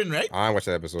tampering, right? I watched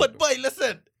that episode. But boy,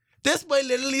 listen, this boy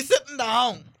literally sitting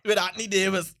down with Anthony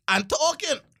Davis and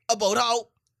talking about how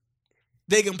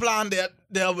they can plan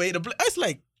their way to play. I was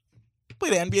like, boy,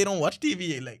 the NBA don't watch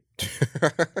TV. Like,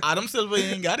 Adam Silver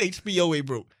ain't got HBO,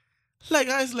 bro. Like,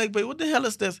 I was like, but what the hell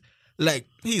is this? Like,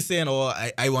 he's saying,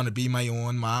 I want to be my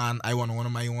own man. I want to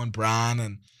own my own brand.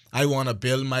 And I want to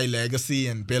build my legacy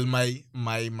and build my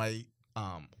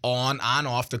on and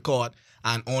off the court.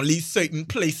 And only certain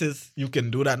places you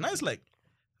can do that. And I was like,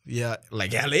 yeah,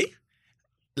 like LA?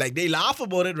 Like, they laugh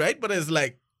about it, right? But it's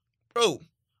like, bro,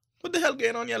 what the hell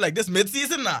going on here? Like, this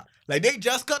mid-season now. Like, they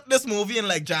just cut this movie in,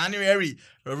 like, January,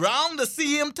 around the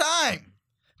same time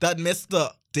that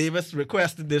Mr. Davis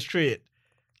requested this trade.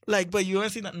 Like, but you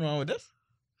ain't see nothing wrong with this?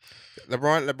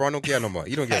 LeBron don't care no more.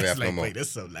 He don't give a F no more. Wait,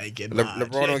 that's so like it.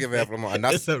 LeBron don't give a F no more. And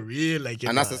that's a real like it.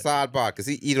 And that's the sad part, because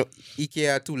he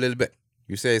care too little bit.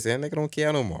 You say, nigga don't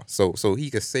care no more. So he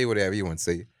can say whatever he want to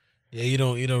say. Yeah, you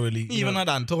don't really. Even at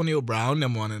Antonio Brown,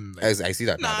 them one. Like, I see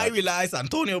that. I realize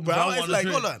Antonio Brown is like,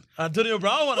 hold on. Antonio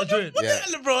Brown want to trade. What the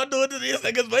hell LeBron doing to these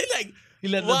niggas? But he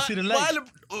let them see the light.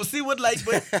 See what light,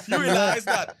 but you realize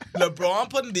that LeBron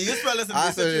putting these fellas in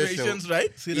these situations,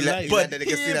 right? See the light. But he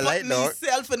he see the light, dog.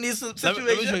 himself in these situations.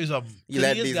 Let me show you something. He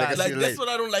let these guys Like, see the that's light. what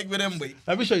I don't like with him, boy.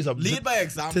 Let me show you something. Lead by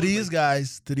example. To these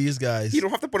guys. He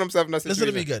don't have to put himself in that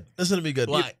situation. Listen to me good.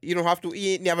 Why? You don't have to.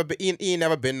 He ain't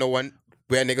never been no one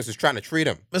where niggas was trying to treat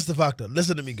him. Mr. Factor,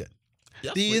 listen to me good.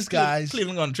 Yeah, These but guys.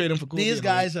 Cleveland gonna trade him for Kobe. These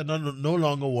guys are no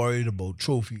longer worried about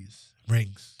trophies,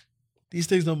 rings. These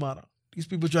things don't matter. These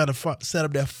people trying to set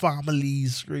up their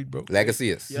families straight, bro.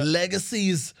 Legacies. Yep.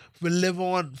 Legacies will live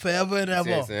on forever and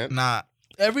ever. Nah.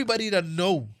 Everybody that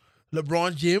know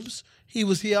LeBron James, he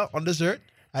was here on this earth,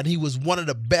 and he was one of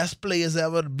the best players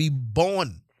ever to be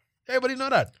born. Everybody know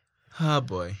that. Ah,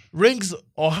 boy. Rings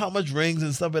or how much rings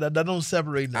and stuff like that don't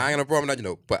separate them. I ain't no problem with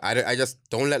that, but I just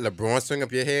don't let LeBron swing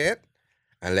up your head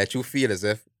and let you feel as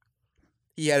if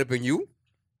he helping you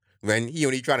when he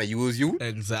only trying to use you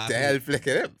Exactly. to help flick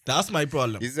him. That's my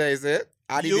problem. You say,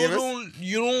 Andy You Davis?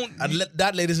 don't. And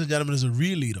that, ladies and gentlemen, is a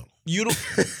real leader. You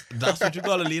don't. That's what you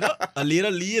call a leader. A leader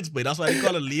leads, but that's why they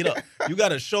call a leader. You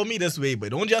gotta show me this way,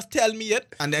 but don't just tell me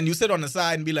it and then you sit on the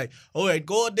side and be like, "All right,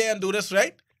 go out there and do this,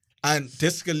 right?" And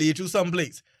this can lead you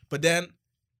someplace. But then,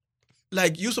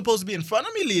 like, you supposed to be in front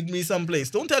of me, lead me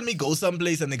someplace. Don't tell me go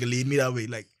someplace and they can lead me that way.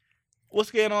 Like, what's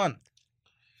going on?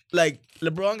 Like,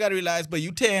 LeBron gotta realize, but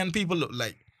you 10 people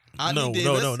like Anthony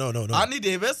Davis. No. Anthony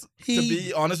Davis, to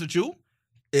be honest with you,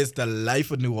 is the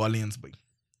life of New Orleans, boy.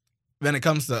 When it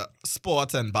comes to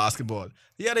sports and basketball.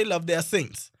 Yeah, they love their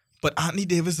Saints. But Anthony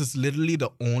Davis is literally the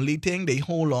only thing they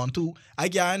hold on to. I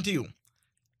guarantee you,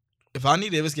 if Anthony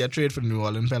Davis get traded for the New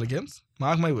Orleans Pelicans,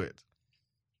 mark my words,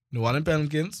 New Orleans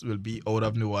Pelicans will be out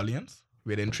of New Orleans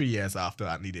within 3 years after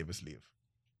Anthony Davis leave.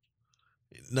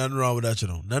 Nothing wrong with that, you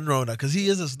know. Nothing wrong with that. Because he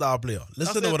is a star player.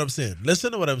 Listen to what I'm saying.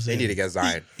 They need to get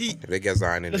Zion. They get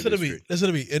Zion in Listen to me. Listen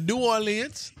to me. In New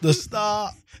Orleans, the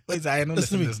star... Wait, Zion, don't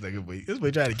listen to this nigga, boy. This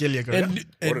boy trying to kill your career.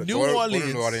 In New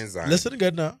Orleans, listen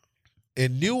good now.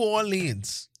 In New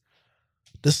Orleans,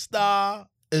 the star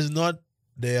is not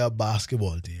their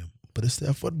basketball team, but it's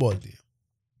their football team.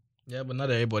 Yeah, but not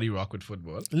everybody rock with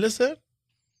football. Listen,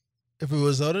 if it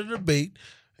was out of debate,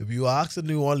 if you ask the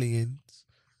New Orleans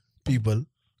people,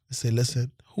 say, listen,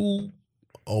 who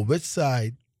or which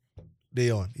side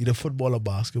they on, either football or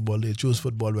basketball, they choose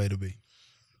football right away.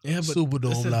 Yeah, but Superdome,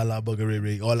 listen, La Buggery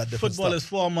Ray, all that different football stuff. is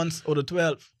 4 months out of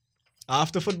 12.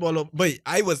 After football, but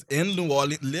I was in New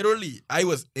Orleans, literally, I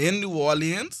was in New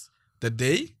Orleans the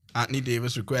day Anthony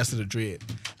Davis requested a trade.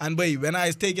 And boy, when I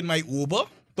was taking my Uber,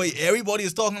 boy, everybody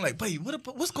is talking like, boy,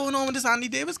 what's going on with this Anthony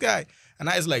Davis guy? And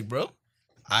I was like, bro,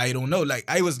 I don't know. Like,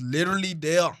 I was literally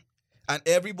there. And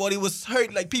everybody was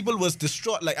hurt. Like, people was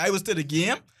distraught. Like, I was to the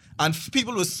game, and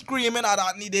people was screaming at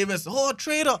Anthony Davis, oh,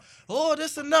 traitor, oh,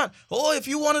 this and that. Oh, if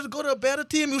you wanted to go to a better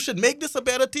team, you should make this a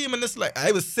better team. And it's like,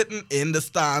 I was sitting in the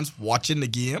stands watching the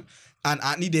game, and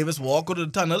Anthony Davis walked out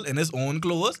of the tunnel in his own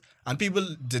clothes, and people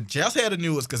just heard the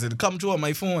news because it come through on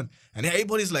my phone. And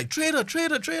everybody's like, traitor,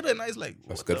 traitor, traitor. And I was like,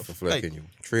 that's good for flicking you.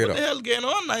 Traitor. What the hell going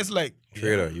on? And I was like,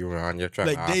 traitor, you were on your track.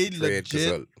 Like, they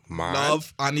legit man.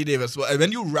 love Anthony Davis.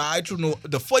 When you ride through,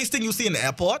 the first thing you see in the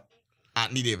airport,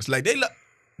 Anthony Davis. Like, they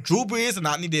Drew Brees and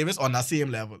Anthony Davis on that same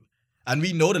level. And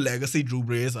we know the legacy Drew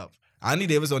Brees have. Anthony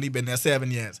Davis only been there 7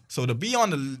 years. So to be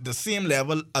on the same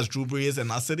level as Drew Brees in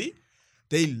that city,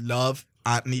 they love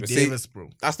Anthony Davis, bro.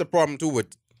 That's the problem, too,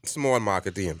 with small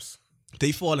market teams.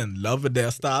 They fall in love with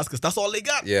their stars because that's all they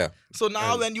got. Yeah. So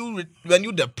now when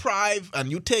you deprive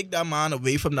and you take that man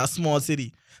away from that small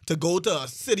city to go to a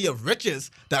city of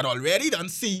riches that already done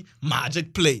see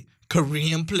Magic play,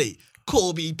 Kareem play,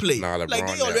 Kobe play. LeBron, like,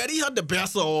 they already had the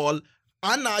best of all.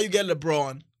 And now you get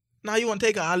LeBron. Now you want to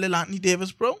take a little Anthony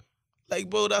Davis, bro? Like,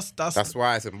 bro, that's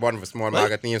why it's important for small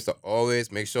market teams to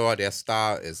always make sure their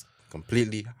star is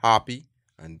completely happy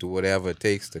and do whatever it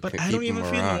takes to keep him around. But I don't even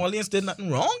feel New Orleans did nothing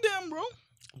wrong then, bro.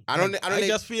 I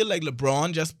just feel like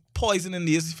LeBron just poisoning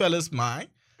these fellas' mind.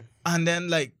 And then,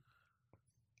 like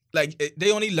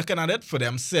they only looking at it for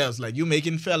themselves. Like, you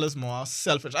making fellas more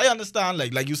selfish. I understand,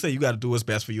 like you say, you got to do what's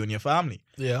best for you and your family.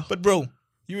 Yeah. But, bro,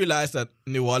 you realize that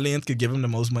New Orleans could give him the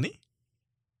most money?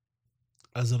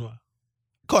 As in what?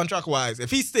 Contract-wise.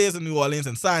 If he stays in New Orleans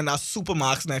and sign that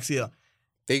Supermax next year,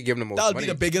 they give him the most that'll money.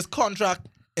 be the biggest contract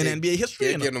in NBA history.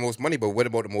 They You know? give the most money, but what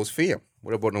about the most fame?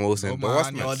 What about the most Oh, man,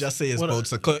 endorsements? y'all just say it's What about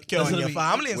securing listen to your me.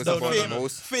 family and What's stuff. about the Fame,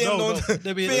 most- fame No, don't,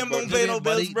 they mean- fame don't they pay mean no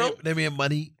bills, money, bro. They mean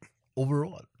money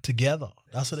overall together.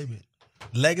 That's what they mean.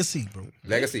 Legacy, bro.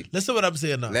 Legacy. Listen what I'm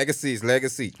saying now. Legacy is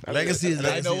legacy. Legacy is I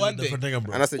legacy. know is one a different thing,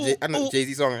 bro. And that's a Ooh.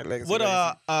 Jay-Z song, right? Legacy. What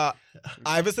legacy.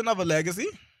 Iverson have a legacy?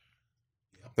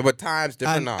 No, but times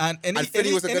different And, now. and any, Philly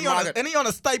any, was a good any, on a, market. any on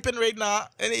a stipend right now?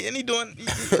 Any doing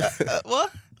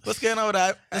what? What's going on with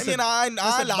that? Listen, I ain't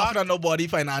laughing at nobody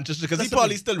financially because he's Listen,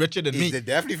 probably still richer than me. He's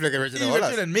definitely flicking richer He's than all richer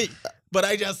us. than me. But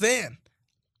I just saying.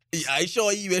 I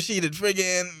sure you wish he did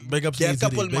friggin' Big up get Skate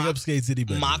City. couple Big up Skate City,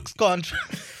 baby. max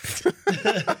contract.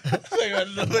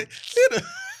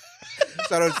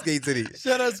 Shout out to Skate City.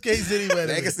 Shout out Skate City, man.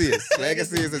 Legacy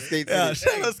is a Skate City. Yeah,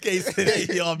 shout out Skate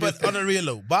City. But on the real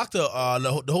low, back to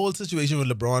the whole situation with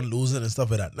LeBron losing and stuff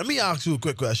like that. Let me ask you a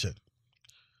quick question.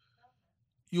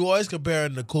 You always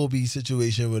comparing the Kobe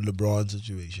situation with LeBron's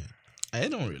situation. I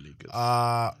don't really. Uh,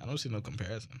 I don't see no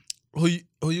comparison. who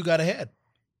you got ahead?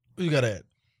 Who you got ahead?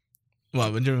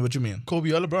 What you mean?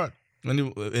 Kobe or LeBron?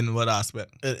 In what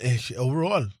aspect?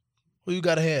 Overall, who you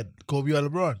got ahead? Kobe or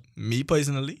LeBron? Me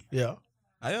personally, Yeah.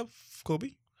 I have Kobe.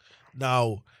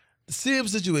 Now, the same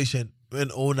situation in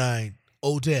 09,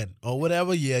 010, or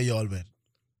whatever year y'all went.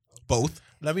 Both.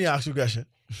 Let me ask you a question.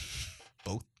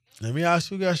 Both. Let me ask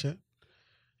you a question.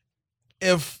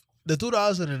 If the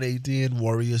 2018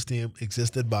 Warriors team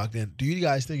existed back then, do you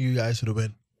guys think you guys should have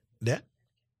been there?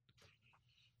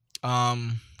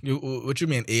 What you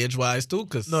mean age wise too?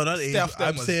 Cause No, not age.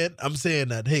 I'm saying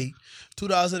that, hey,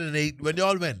 2008, when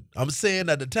y'all went, I'm saying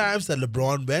that the times that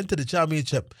LeBron went to the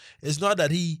championship, it's not that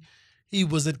he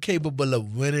wasn't capable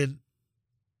of winning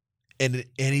in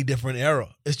any different era.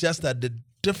 It's just that the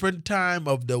different time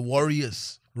of the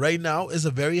Warriors right now is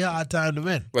a very hard time to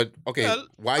win. But okay, Well,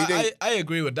 why you think? I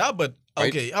agree with that, but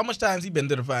okay, how much times he been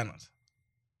to the finals?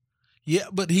 Yeah,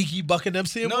 but he keep bucking them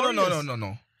same Warriors.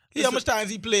 No. How much times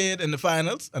he played in the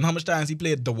finals and how much times he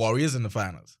played the Warriors in the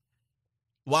finals?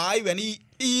 Why? When he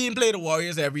didn't play the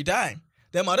Warriors every time.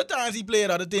 Them other times he played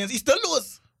other things, he still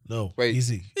lose. No, Wait.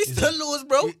 easy. He still lose,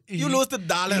 bro. He- You lose to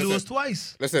Dallas. He lost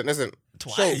twice. Listen.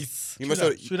 Twice. So, you must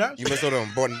Should I? you must know the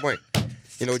important point.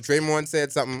 You know, Draymond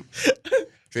said something.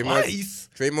 Twice.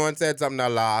 Draymond said something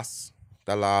that last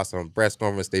press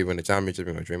conference they win the championship.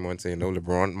 You know, Draymond saying, "No,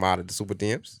 LeBron modded the super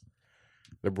teams.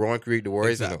 LeBron created the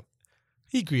Warriors. Exactly. You know,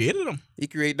 He created them. he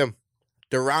created them.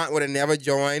 Durant would have never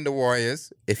joined the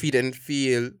Warriors if he didn't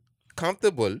feel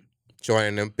comfortable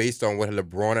joining them based on what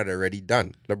LeBron had already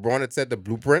done. LeBron had set the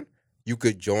blueprint. You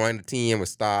could join the team with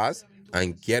stars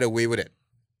and get away with it.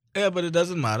 Yeah, but it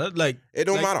doesn't matter. It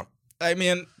don't Like, matter. I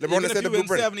mean, LeBron even has if set you the win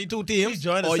blueprint. 72 teams, He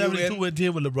joined a or you 72 win, win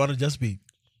team with LeBron and just beat.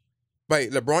 But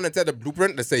LeBron had set the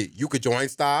blueprint to say you could join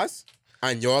stars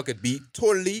and y'all could be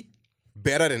totally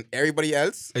better than everybody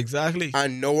else exactly.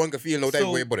 and no one could feel no type of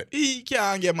way about it. He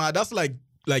can't get mad. That's like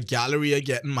Galleria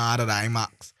getting mad at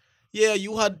IMAX. Yeah,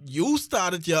 you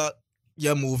started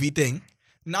your movie thing.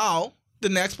 Now the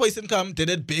next person come did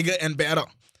it bigger and better.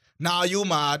 Now you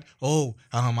mad? Oh,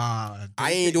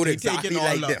 I ain't do it exactly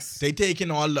like this. They taking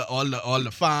all the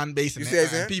fan base You and, see what I'm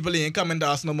saying? and people ain't coming to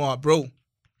us no more, bro.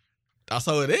 That's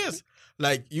how it is.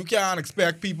 Like you can't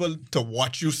expect people to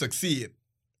watch you succeed,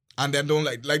 and then don't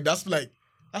that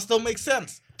don't make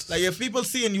sense. Like if people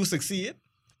seeing you succeed,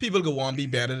 people go want to be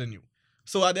better than you.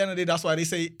 So at the end of the day, that's why they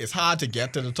say it's hard to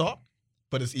get to the top,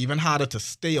 but it's even harder to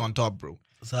stay on top, bro.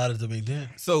 It's harder to maintain.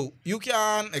 So you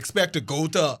can't expect to go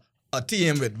to a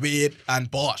team with Wade and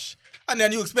Bosch. And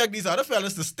then you expect these other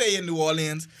fellas to stay in New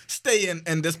Orleans, stay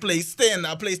in this place, stay in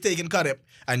that place taking cut up,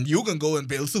 and you can go and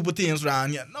build super teams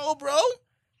around here. No, bro.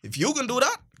 If you can do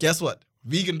that, guess what?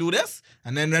 We can do this,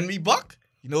 and then when we buck,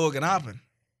 you know what can happen.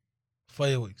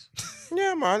 Fireworks.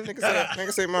 Yeah, man.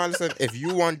 Nigga say, man, listen, if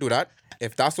you want to do that,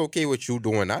 if that's okay with you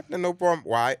doing that, then no problem.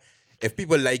 Why? If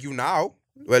people like you now,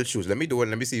 well, shoes, let me do it.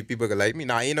 Let me see if people can like me.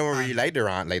 Now, ain't no one really like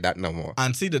Durant like that no more.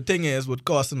 And see, the thing is, what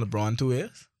costing LeBron too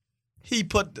is, he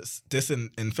put this in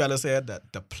fellas' head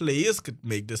that the players could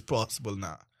make this possible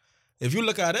now. If you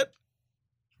look at it,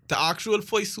 the actual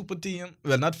first super team,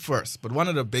 well, not first, but one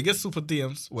of the biggest super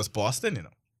teams was Boston, you know,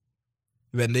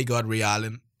 when they got Ray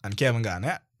Allen and Kevin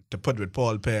Garnett to put with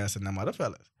Paul Pierce and them other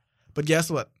fellas. But guess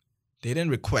what? They didn't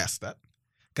request that.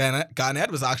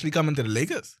 Garnett was actually coming to the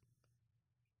Lakers.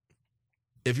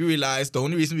 If you realize the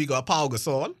only reason we got Pau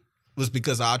Gasol was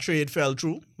because our trade fell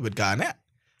through with Garnett.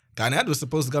 Garnett was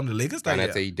supposed to come to the Lakers that And year.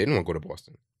 I'd say he didn't want to go to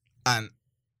Boston. And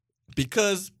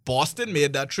because Boston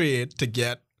made that trade to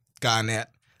get Garnett,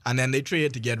 and then they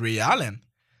traded to get Ray Allen,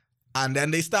 and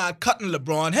then they start cutting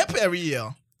LeBron hip every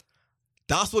year,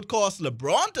 That's what caused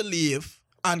LeBron to leave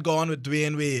and go on with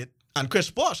Dwayne Wade and Chris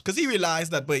Bosh, because he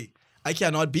realized that, wait, I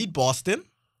cannot beat Boston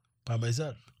By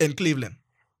myself. in Cleveland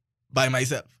by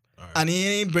myself. All right. And he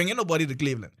ain't bringing nobody to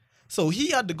Cleveland. So he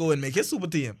had to go and make his super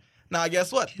team. Now,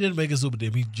 guess what? He didn't make a super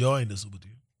team. He joined the super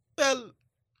team. Well,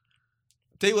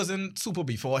 they wasn't super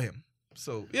before him.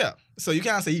 So, yeah. So you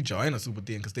can't say he joined a super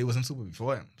team because they wasn't super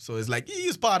before him. So it's like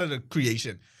he's part of the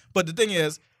creation. But the thing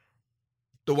is,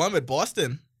 the one with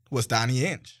Boston was Danny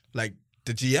Ainge. Like,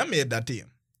 the GM made that team.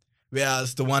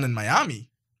 Whereas the one in Miami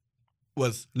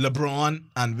was LeBron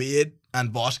and Wade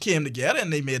and Bosh came together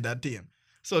and they made that team.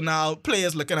 So now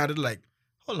players looking at it like,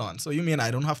 hold on, so you mean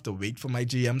I don't have to wait for my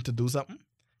GM to do something?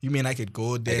 You mean I could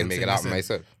go there I can and make say, it happen listen,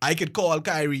 myself. I could call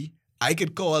Kyrie, I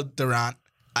could call Durant,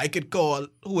 I could call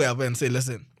whoever and say,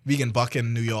 listen, we can buck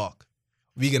in New York,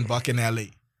 we can buck in LA,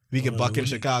 we can buck in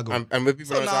Chicago. And with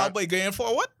people So now, understand, by going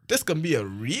forward, this can be a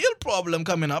real problem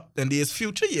coming up in these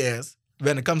future years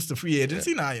when it comes to free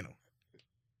agency now, you know.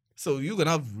 So you're going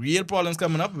to have real problems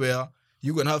coming up where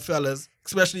you're going to have fellas,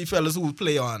 especially fellas who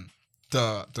play on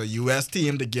the U.S.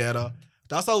 team together.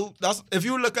 That's if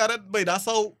you look at it, but that's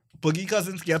how Boogie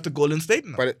Cousins get to Golden State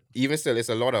now. but even still, it's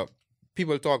a lot of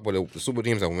people talk about the super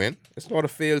teams that win. It's a lot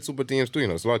of failed super teams too. You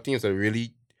know, it's a lot of teams that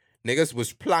really niggas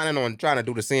was planning on trying to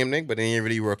do the same thing, but they didn't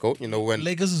really work out. You know, when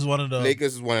Lakers is one of the.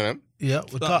 Lakers is one of them. Yeah,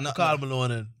 with Karl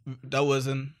Malone and. That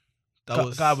wasn't. That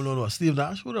was Karl Malone was Steve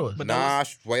Nash? Who that was? But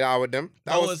Nash, White Howard with them.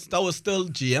 that was still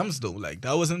GMs though. Like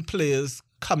that wasn't players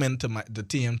coming to the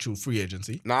team through free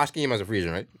agency. Nash came as a free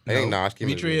agent, right? I think Nash came.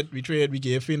 We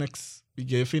gave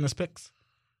Phoenix picks.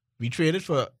 We traded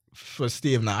for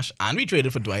Steve Nash and we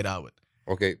traded for Dwight Howard.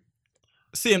 Okay,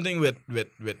 Same thing with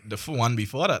the one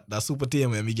before that super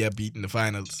team when we get beat in the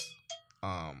finals,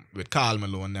 with Karl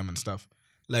Malone and them and stuff.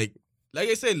 Like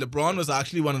I said, LeBron was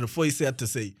actually one of the first set to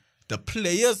say the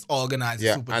players organize the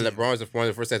yeah, super and team. LeBron was one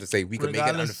of the first to say we could make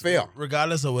it unfair.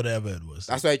 Regardless of whatever it was.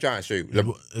 That's what I'm trying to show you.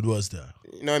 It was there.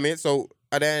 You know what I mean? So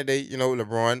at the end of the day, you know,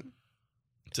 LeBron,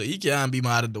 So he can't be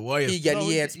mad at the Warriors.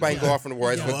 he had spike off from the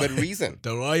Warriors for good reason.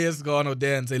 The Warriors go out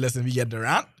there and say, listen, we get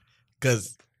Durant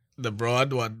because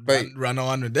LeBron would run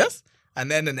on with this.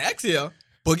 And then the next year,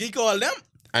 Boogie called them.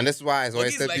 And that's why I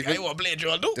always Boogie's tell like, people. I want to play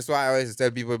Joel too. That's why I always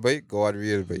tell people, boy, go out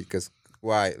real, boy, because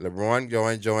why? LeBron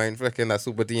joined freaking that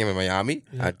super team in Miami.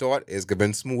 I thought it's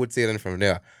been smooth sailing from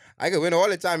there. I could win all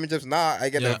the championships. Now I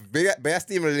get the best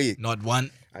team in the league. Not one,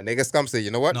 And niggas come say,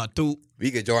 you know what? not two,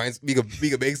 We could join. We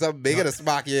could make something bigger to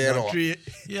spark your head not off. three.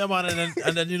 Yeah, man,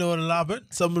 and then you know what will happen?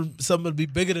 Some will be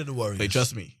bigger than the Warriors. Hey,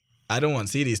 trust me, I don't want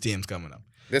to see these teams coming up.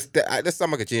 This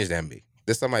summer could change the NBA.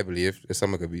 This summer I believe this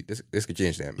summer could be this could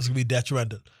change the NBA. It's gonna be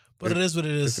detrimental. But it is what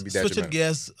it is. could be Switching detrimental.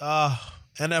 gears,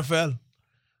 NFL.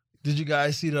 Did you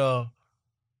guys see the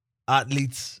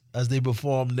athletes as they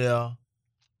performed their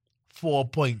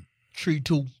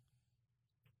 4.32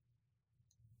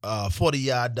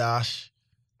 40-yard dash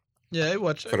Yeah, I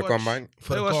watch. For the combine?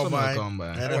 for the I watched some of the combine, combine.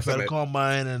 watched some of NFL it.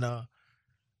 combine, and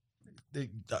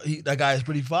that guy is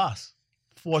pretty fast.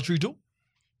 4.32.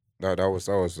 No, that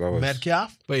was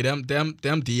Metcalf, But them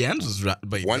DNs was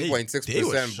but 1.6% they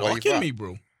were body shocking fat. me,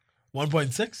 bro.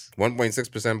 1.6.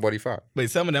 1.6% body fat. But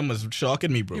some of them was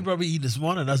shocking me, bro. He probably eat this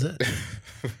morning, that's it.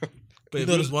 But You if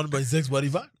know you- it's 1.6 body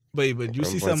fat? But you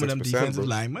see some of them 1.6%, defensive bro.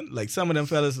 linemen, like some of them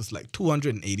fellas is like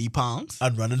 280 pounds.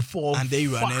 And running 4. And they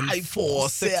running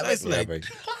 4.6. It's Yeah, like, boy.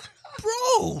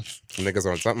 bro, Niggas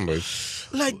on something, boy.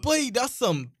 like, boy, that's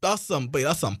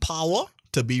some power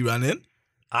to be running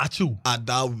Achu. at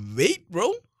that weight,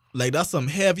 bro. Like, that's some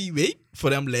heavy weight for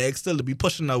them legs still to be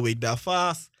pushing that weight that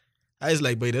fast. I was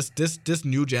like, boy, this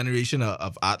new generation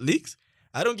of athletes,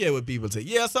 I don't care what people say.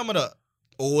 Yeah, some of the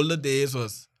older days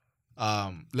was,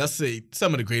 let's say,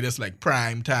 some of the greatest, like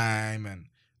Prime Time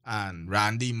and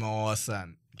Randy Moss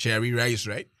and Jerry Rice,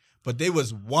 right? But they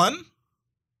was one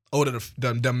out of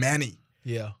the many.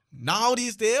 Yeah. Now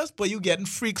these days, but you getting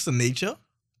freaks of nature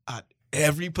at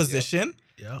every position,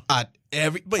 Yeah. at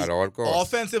all costs.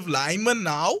 offensive linemen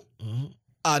now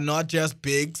are not just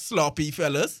big sloppy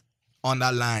fellas on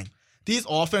that line. These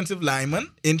offensive linemen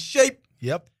in shape.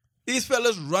 Yep. These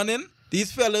fellas running.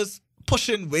 These fellas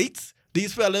pushing weights.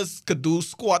 These fellas could do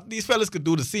squat. These fellas could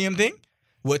do the same thing.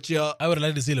 What your I would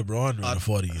like to see LeBron run a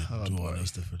 40 and do all boy.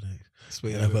 those different things.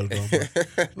 Sweet. NFL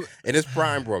combine. In his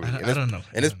prime, probably. I don't know.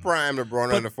 In his prime,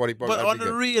 LeBron on the 40 But on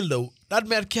the real though, that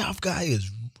Metcalf guy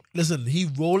is he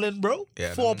rolling, bro.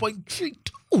 Yeah, 4.32.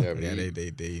 Yeah,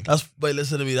 They But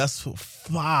listen to me, that's so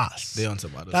fast. on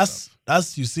some other stuff.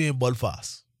 That's Usain Bolt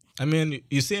fast. I mean,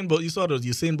 Usain Bolt. You saw that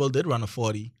Usain Bolt did run a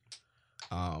 40,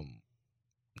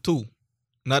 2,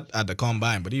 not at the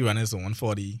combine, but he ran his own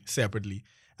 40 separately.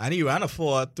 and he ran a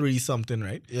 4.3 something,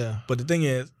 right? Yeah. But the thing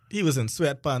is, he was in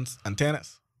sweatpants and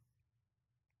tennis.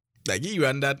 Like he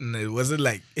ran that, and it wasn't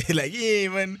like he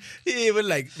ain't even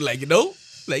like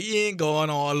he ain't going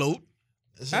all out.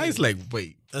 And it's like,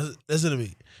 wait, Listen to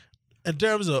me. In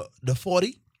terms of the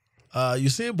 40,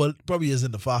 Usain Bolt probably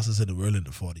isn't the fastest in the world in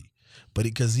the 40, but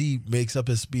because he makes up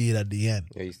his speed at the end.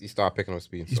 Yeah, he started picking up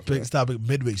speed. He's stopping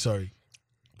midway, sorry.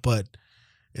 But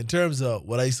in terms of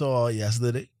what I saw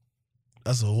yesterday,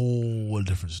 that's a whole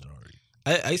different story.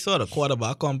 I saw the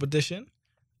quarterback competition,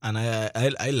 and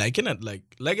I liking it.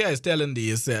 Like I was telling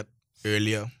you said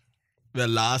earlier, well,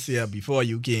 last year before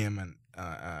you came and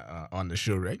on the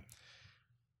show, right?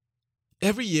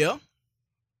 Every year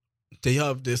they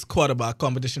have this quarterback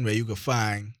competition where you can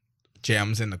find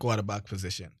gems in the quarterback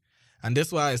position, and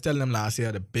that's why I was telling them last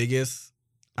year the biggest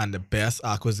and the best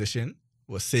acquisition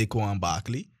was Saquon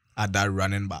Barkley at that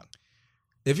running back.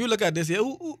 If you look at this year,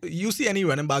 you see any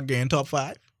running back getting top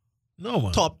 5? No,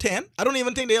 man. Top 10? I don't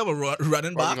even think they have a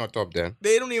running back. Probably not top 10.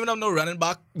 They don't even have no running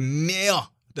back near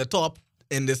the top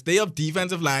in this. They have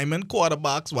defensive linemen,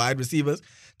 quarterbacks, wide receivers.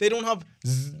 They don't have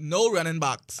no running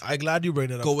backs. I'm glad you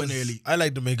bring it up. Going 'cause early. I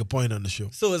like to make a point on the show.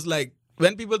 So it's like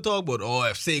when people talk about,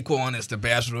 if Saquon is the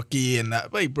best rookie and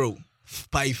that, wait, bro,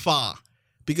 by far.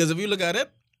 Because if you look at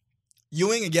it,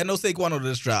 you ain't gonna get no Saquon out of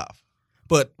this draft.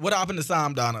 But what happened to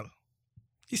Sam Darnold?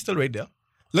 He's still right there.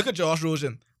 Look at Josh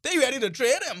Rosen. They ready to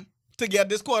trade him to get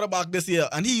this quarterback this year.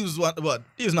 And he was what?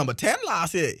 He was number 10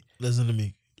 last year. Listen to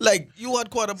me. Like, you had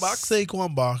quarterbacks.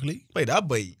 Saquon Barkley, Wait, that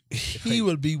boy. he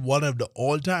will be one of the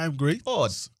all-time greats Oh,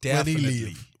 definitely. when he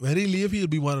leave. When he leave, he'll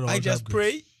be one of the I all-time just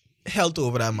greats. pray health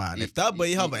over that man. If that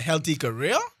boy have a healthy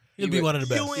career, He'll be one of the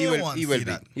best. You He ain't will, want he to will see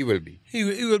be. that. He will be. He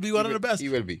will be one of the best. He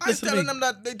will be. I was Listen to telling me. them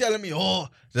that they telling me,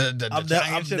 the I've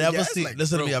Giants should never get. seen. Like,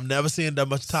 listen bro, to me. I've never seen that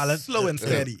much talent. slow and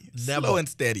steady. Never. Slow and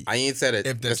steady. I ain't said it.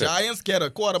 If the Listen, Giants get a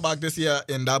quarterback this year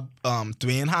in that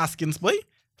Dwayne Haskins boy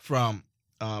from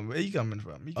where you coming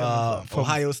from? He coming from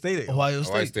Ohio State. Ohio Ohio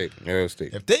State. State. Ohio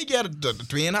State. If they get the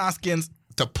Dwayne Haskins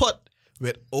to put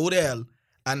with Odell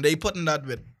and they putting that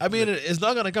with I mean, it's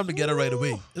not gonna come together right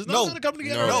away. It's not No. gonna come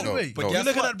together No, right no, away. no. You're Guess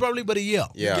looking what? at probably about a year.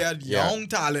 Yeah. you get yeah. young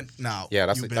talent now. Yeah,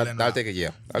 you building that'll up. take a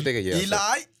year. I'll take a year.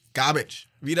 Eli, garbage.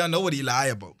 We don't know what Eli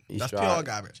about. That's pure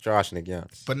garbage. It's trash, Nick, yeah.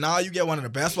 But now you get one of the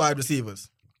best wide receivers.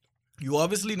 You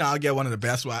obviously now get one of the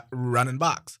best running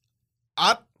backs.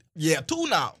 At year 2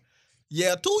 now.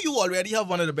 Year 2, you already have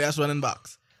one of the best running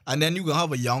backs. And then you can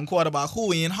have a young quarterback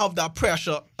who ain't have that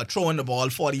pressure of throwing the ball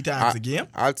 40 times a game.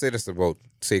 I'll say this about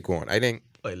Saquon. I think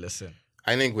Listen.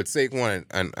 with Saquon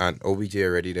and OBJ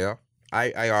already there,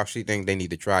 I actually think they need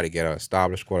to try to get an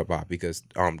established quarterback because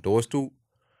those two,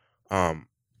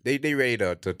 they ready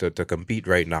to compete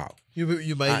right now.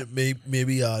 You might maybe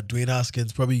Dwayne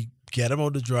Haskins probably get him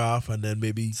on the draft and then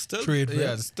maybe trade for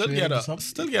him.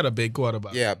 Still get a big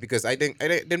quarterback. Yeah, because I think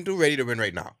them two ready to win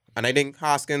right now, and I think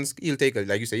Haskins he'll take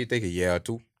like you said, he'll take a year or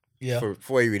two. Yeah.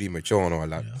 Before he really mature and all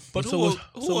that. Yeah. But so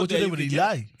who what you did with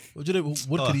Eli? What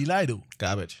could Eli do?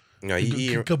 Garbage. No,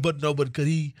 he But could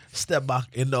he step back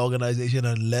in the organization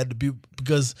and let the people,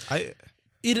 because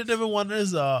he didn't even want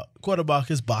his quarterback,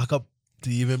 his backup, to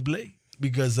even play,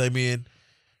 because I mean,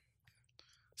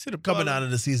 coming out of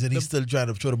the season, he's still trying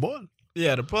to throw the ball.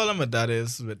 Yeah, the problem with that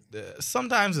is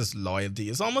sometimes it's loyalty.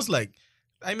 It's almost like,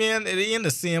 I mean, it ain't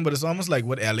the same, but it's almost like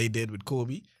what LA did with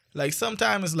Kobe. Like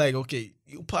sometimes it's like, okay,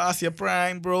 you pass your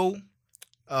prime, bro.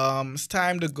 It's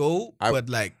time to go. But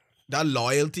like that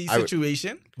loyalty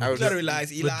situation, you gotta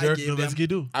realize Eli Dirk gave them. Nowitzki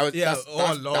do.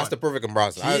 Lord. That's the perfect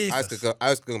comparison. I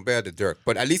was compared to Dirk,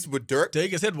 but at least with Dirk,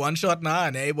 Dirk has hit one shot now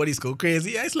and everybody's go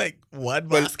crazy. It's like, what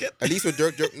basket? at least with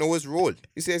Dirk know his role.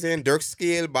 You see, saying Dirk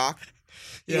scale back,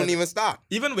 he don't even start.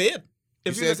 Even Wade.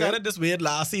 If you look at it, this Wade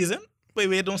last season, but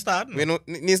Wade don't start. No.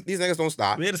 These niggas don't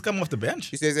start. Wade is coming off the bench.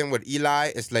 He says with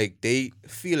Eli, it's like they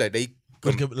feel like they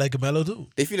Like Melo too.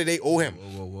 they feel like they owe him.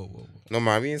 Whoa. No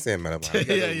man, we ain't saying Melo, man.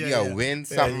 You gotta win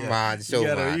something, man. Show,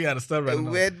 man. You gotta start running.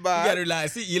 Win, You man. gotta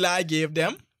realize, see, Eli gave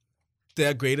them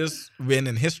their greatest win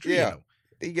in history. Yeah. You know?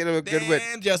 They get a good They win.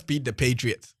 ain't just beat the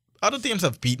Patriots. Other teams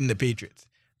have beaten the Patriots.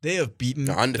 They have beaten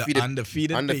the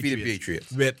undefeated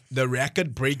Patriots. with the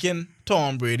record-breaking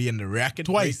Tom Brady and the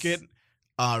record-breaking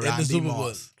Randy Super Bowl.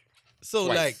 Moss. So,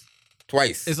 Twice. like,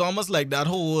 Twice. it's almost like that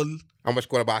whole... How much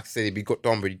quarterbacks say they beat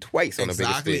Tom Brady twice on the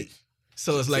biggest stage?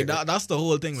 So it's like that's the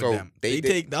whole thing with So them. They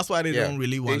take. That's why they don't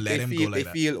really want to let him go like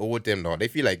that. They feel owed them though. They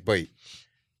feel like, boy,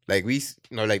 like we,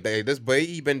 like this boy,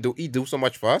 he do so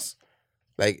much for us.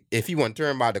 Like if he want to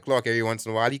turn back the clock every once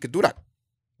in a while, he could do that.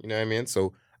 You know what I mean?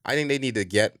 So I think they need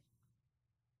to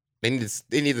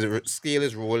scale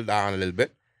his role down a little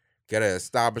bit get an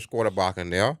established quarterback in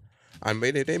there, and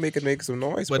maybe they make some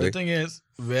noise. But boy. the thing is,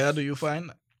 where do you find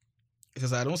that?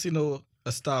 Because I don't see no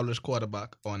established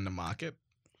quarterback on the market.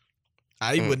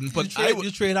 I wouldn't put.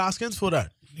 You trade Hoskins for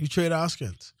that. You trade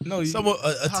Hoskins. No,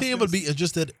 a team would be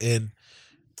interested in.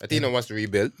 a team that wants to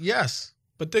rebuild. Yes.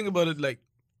 But think about it, like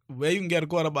where you can get a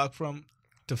quarterback from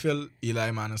to fill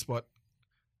Eli Manning's spot.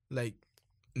 Like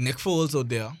Nick Foles out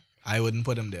there, I wouldn't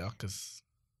put him there because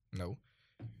no.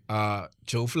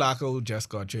 Joe Flacco just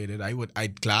got traded. I'm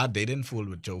glad they didn't fool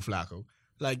with Joe Flacco.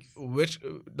 Like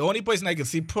the only person I can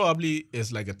see probably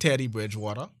is like a Teddy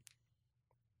Bridgewater.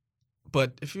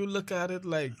 But if you look at it,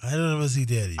 like I don't ever see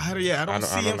Teddy. I don't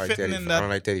see him fitting in that. I don't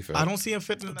like Teddy for that. I don't see him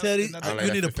fitting in that. Teddy, in that- I don't like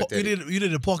you need that a fit for Teddy. you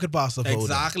need a pocket passer. For him.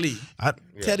 Exactly.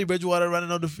 Teddy Bridgewater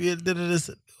running on the field. Did this?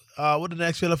 What the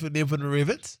next fella for name for the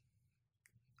Ravens?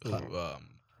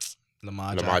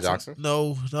 Lamar Lamar Jackson.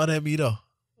 No, not him either.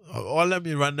 All them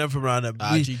you run them from around them.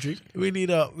 We need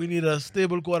a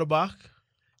stable quarterback.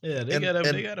 Yeah, they And-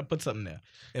 gotta put something there.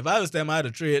 If I was them, I'd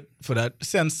have trade for that.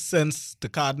 Since the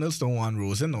Cardinals don't want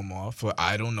Rosen no more for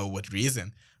I don't know what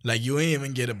reason. Like you ain't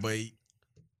even get it by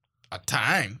a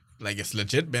time. Like it's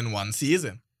legit been one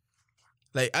season.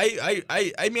 Like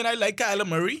I mean I like Kyler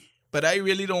Murray, but I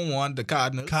really don't want the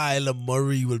Cardinals. Kyler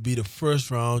Murray will be the first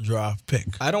round draft pick.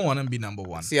 I don't want him to be number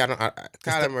one. See,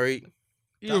 Kyler Murray.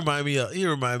 He remind me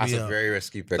That's a of. very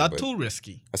risky pick. That's boy. too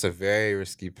risky. That's a very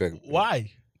risky pick.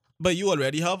 Why? But you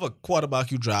already have a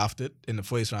quarterback you drafted in the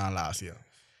first round last year.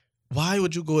 Why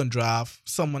would you go and draft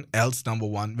someone else number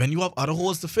one when you have other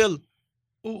holes to fill?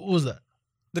 Who was that?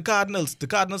 The Cardinals. The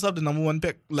Cardinals have the number one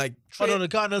pick. Like Oh no, the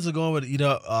Cardinals are going with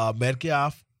either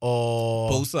Metcalf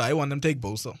or Bosa. I want them to take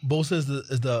Bosa. Bosa is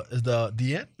the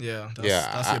DN. Yeah,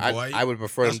 Yeah, that's your boy. I would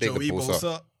prefer them That's take the Joey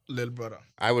Bosa. little brother.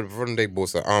 I would prefer them take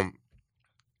Bosa.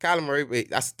 Kyler Murray,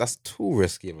 wait, that's too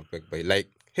risky of a pick, but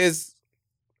like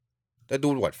that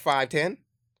dude, what 5'10"?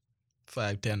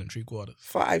 5'10" and 3/4.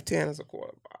 5'10" as a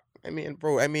quarterback. I mean,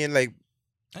 bro. I mean, like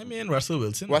Russell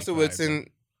Wilson. Russell like Wilson,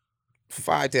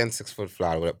 5'10", 6 foot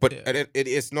flat, whatever. But Yeah.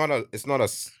 it's not a.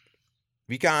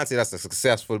 We can't say that's a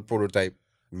successful prototype,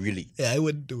 really. Yeah, I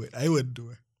wouldn't do it.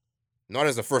 Not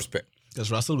as the first pick.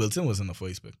 Because Russell Wilson was in the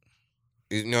first pick.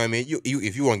 You know what I mean? You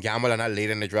if you want to gamble and not late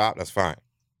in the draft, that's fine.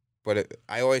 But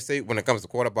I always say when it comes to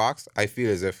quarterbacks, I feel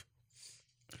as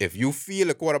if you feel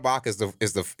a quarterback is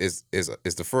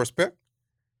the first pick,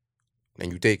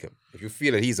 then you take him. If you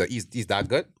feel that he's that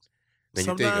good, then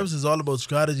you take him. Sometimes it's all about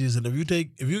strategies, and if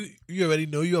you already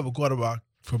know you have a quarterback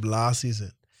from last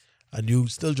season, and you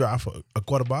still draft a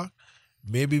quarterback,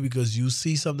 maybe because you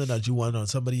see something that you want on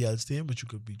somebody else's team, but you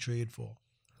could be traded for.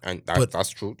 And But- that's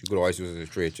true. You could always use it as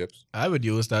trade chips. I would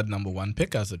use that number one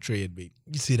pick as a trade bait.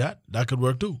 You see that? That could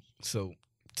work too. So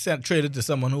trade it to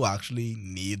someone who actually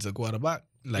needs a quarterback.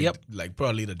 Like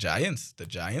probably the Giants. The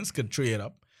Giants could trade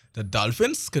up. The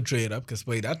Dolphins could trade up because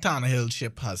that Tannehill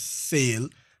ship has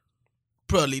sailed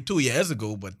probably 2 years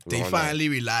ago, but they Long finally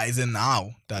realizing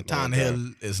now that Long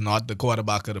Tannehill is not the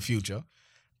quarterback of the future.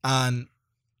 And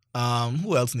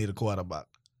who else need a quarterback?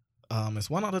 It's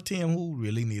one other team who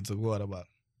really needs a quarterback.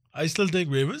 I still think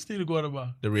Ravens need a quarterback.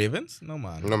 The Ravens? No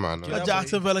man. No man, no. Yeah, That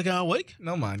Jackson fella can't wake.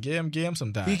 No man. Give him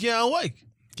some time. He can't wake.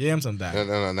 Give him some time.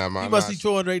 No, man. He must be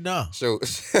throwing right now. So.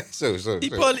 He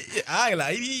probably, I ain't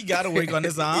like, he got to work on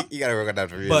his arm. You gotta work on that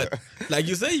for real. But like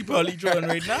you say, he probably throwing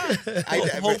right now.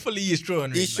 Hopefully he's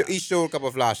throwing right now. he showed a couple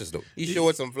of flashes though. He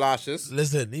showed some flashes.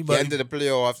 Listen, he He must entered the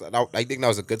playoffs. I think that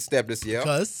was a good step this year.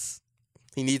 because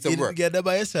He needs he some didn't work. get there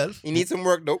by himself. He needs some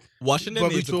work though. Washington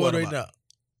Probably needs a throwing right quarterback. now.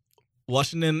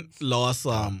 Washington lost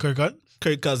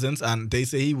Kirk Cousins, and they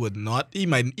say he would not. He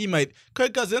might.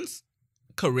 Kirk Cousins'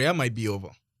 career might be over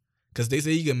because they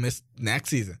say he can miss next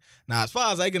season. Now, as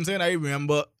far as I can say, I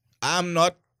remember.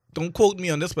 Don't quote me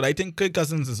on this, but I think Kirk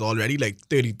Cousins is already like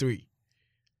 33.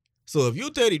 So if you're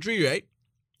 33, right,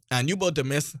 and you about to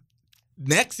miss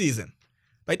next season,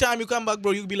 by the time you come back,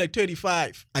 bro, you'll be like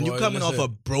 35, and Boy, you coming off listen. a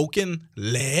broken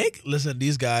leg Listen,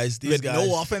 these guys. with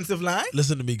no offensive line.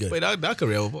 Listen to me good. Wait, that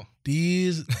career over.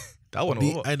 These That one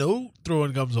over. I know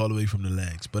throwing comes all the way from the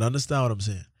legs, but understand what I'm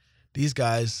saying. These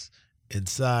guys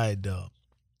inside the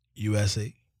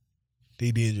USA,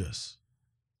 they dangerous.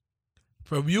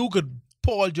 From you could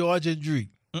Paul George injury.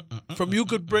 From you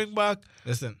could bring back.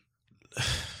 Listen,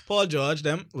 Paul George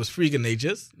them was freaking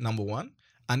natures, number one.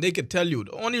 And they could tell you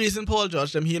the only reason Paul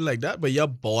George them healed like that, but your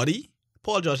body,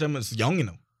 Paul George them is young, you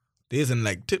know. They isn't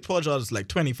like, Paul George is like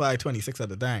 25, 26 at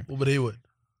the time. What they would?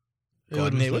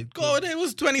 It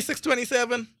was 26,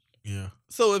 27. Yeah.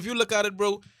 So if you look at it,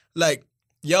 bro, like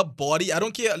your body, I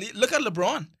don't care. Look at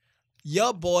LeBron.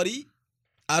 Your body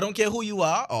I don't care who you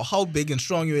are or how big and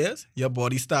strong you is, your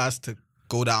body starts to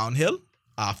go downhill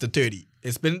after 30.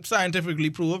 It's been scientifically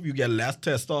proved you get less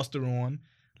testosterone,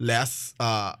 less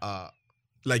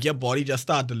like your body just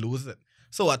start to lose it.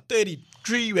 So at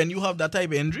 33, when you have that type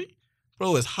of injury,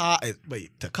 bro, it's hard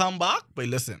to come back. But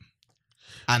listen,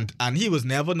 and he was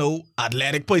never no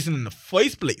athletic person in the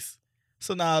first place.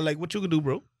 So now, like, what you could do,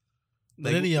 bro?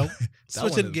 But Like, anyhow, that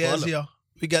switching one is gears baller. here.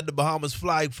 We got the Bahamas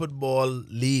Flag Football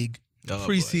League Oh,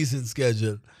 preseason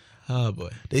schedule. Oh boy.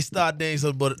 They start things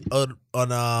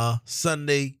on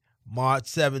Sunday, March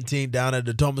 17th, down at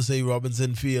the Thomas A.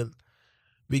 Robinson Field.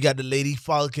 We got the Lady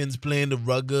Falcons playing the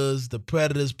Ruggers, the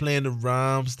Predators playing the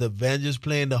Rams, the Avengers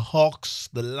playing the Hawks,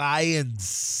 the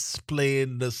Lions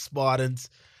playing the Spartans,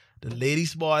 the Lady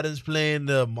Spartans playing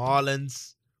the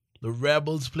Marlins, the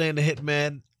Rebels playing the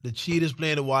Hitmen, the Cheetahs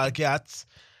playing the Wildcats,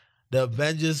 the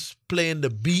Avengers playing the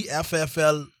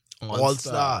BFFL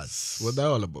All-Stars. What that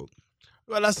all about?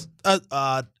 Well, that's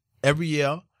every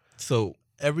year. So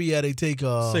Every year they take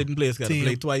a certain players got to team.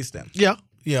 play twice then, Yeah.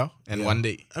 in one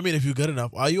day. I mean, if you're good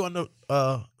enough, are you on the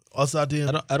All-Star team?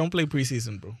 I don't play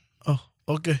preseason, bro. Oh,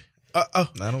 okay. I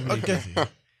don't play Okay. preseason.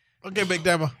 Okay, Big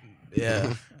Timer.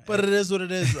 Yeah. But it is what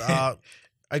it is.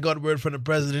 I got word from the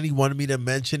president. He wanted me to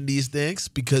mention these things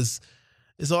because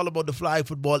it's all about the flag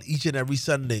football each and every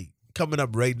Sunday coming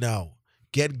up right now.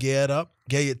 Get geared up.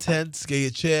 Get your tents, get your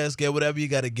chairs, get whatever you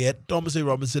got to get. Thomas A.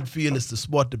 Robinson Field is the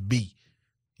spot to be.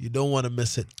 You don't want to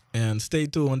miss it. And stay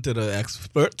tuned to the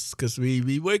Xperts because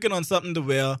we working on something to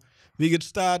where we could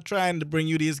start trying to bring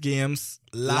you these games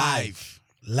live.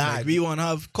 Like, we want to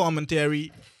have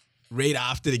commentary right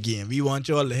after the game. We want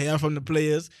y'all to hear from the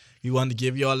players. We want to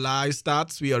give y'all live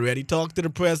stats. We already talked to the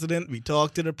president. We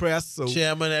talked to the press. So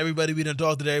Chairman, everybody, we done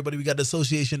talked to everybody. We got the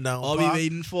association now. all we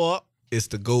waiting for is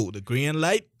to go, the green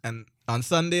light. And on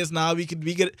Sundays now, we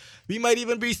might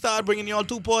even start bringing y'all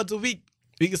 2 pods a week.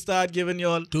 We could start giving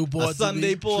y'all 2 a pods a Sunday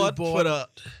week, 3 pod for pod.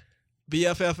 the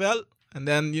BFFL, and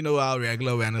then our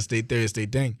regular Wednesday, Thursday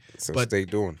thing. So But stay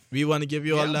tuned. we want to give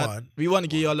you all Yeah, that. man. We want to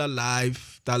give you all that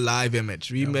live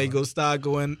image. We may go start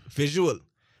going visual.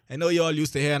 I know you all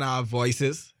used to hearing our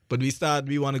voices, but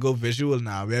we want to go visual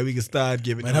now, where we can start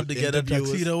giving Might you have to get a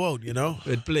interviews tuxedo out, you know?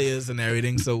 with players and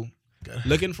everything. So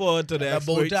looking forward to the That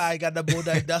bow experts. tie, got the bow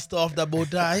tie, dust off the bow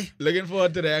tie. Looking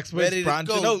forward to the experts Ready to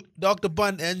branching go. out. Dr.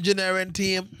 Pun engineering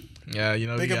team. Yeah, Pick we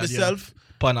up got your yourself.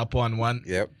 pun upon one.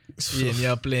 Yep. And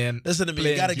you're playing. Listen to me. You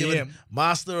playing gotta give it game.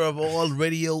 master of all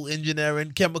radio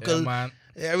engineering, chemical. Yeah, man.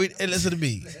 Hey, listen to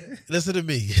me. Listen to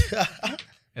me.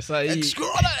 It's like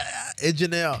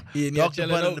Engineer. you're Dr. chilling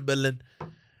Pun in out. the building.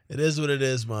 It is what it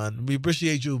is, man. We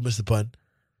appreciate you, Mr. Pun.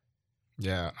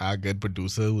 Yeah, our good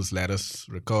producer who's let us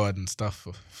record and stuff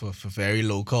for very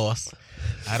low cost.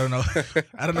 I don't know.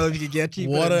 I don't know if you can get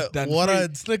cheaper Water, than water free.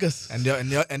 and Snickers. And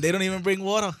they don't even bring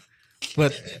water.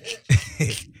 But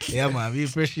yeah, man, we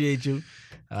appreciate you.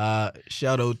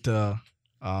 Shout out to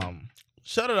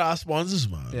Shout out to our sponsors,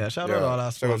 man. shout out to all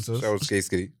our sponsors. Shout out Skate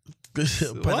Skitty.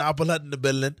 Pineapple Hut in the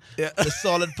building. Yeah, The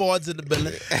Solid Pods in the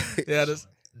building. yeah, this,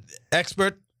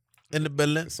 Expert in the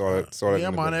building. Solid. Yeah, in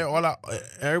the man. building.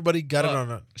 Everybody got it on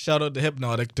it. shout out to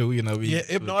Hypnotic too. You know, Yeah,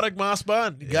 Hypnotic Mass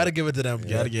Band. You gotta give it to them.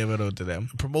 gotta give it out to them.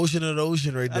 Promotion of the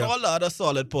ocean right And there. all the other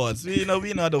solid pods. We're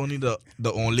not only the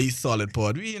only solid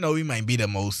pod. We might be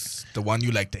the one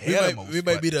you like to hear the most. We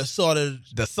might but be the solid.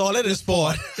 the solidest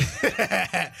pod.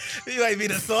 We might be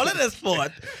the solidest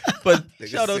pod. But They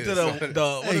shout can out say to the the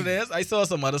solid. what it is. I saw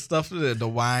some other stuff. The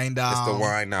wine down. It's the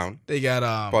wine now. They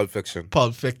got Pulp Fiction.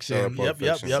 Pulp Fiction. Shout out Pulp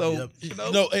Yep. Fiction. So, you know-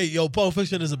 No, hey, yo, Pulp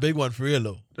Fiction is a big one for real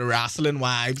though. The wrestling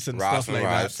vibes and stuff Rosalind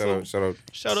like that. Rice. So, Shout out.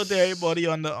 shout out to everybody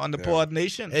on the Pod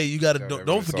Nation. Hey, you gotta Shout out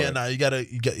don't everybody forget solid.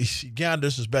 now. You can't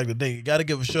disrespect the thing. You gotta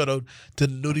give a shout out to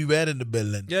the newlywed in the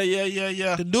building.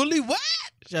 Yeah. The newlywed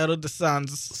Shout out to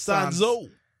Sanzo.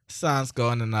 Sans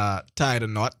gone and tied a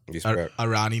knot Respect.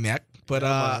 around his neck. But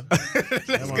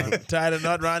Yeah, man. Tired of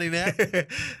not Ronnie neck.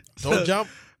 Don't jump.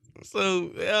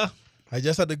 So yeah. I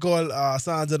just had to call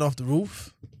Sanzo off the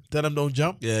roof. Tell him don't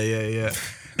jump. Yeah.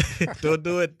 Don't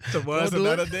do it. Tomorrow's Don't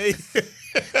do another it. day.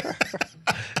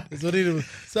 It's only the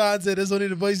Sanzo. It's only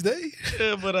the boys' day.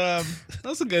 Yeah, but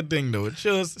that's a good thing though. It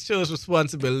shows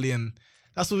responsibility, and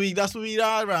that's what we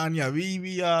are around here.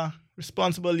 We are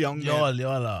responsible young men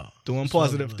Y'all are. doing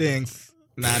positive things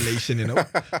in our nation. You know,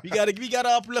 we gotta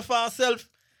uplift ourselves.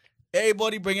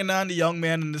 Everybody bringing down the young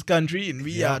men in this country, and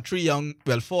we are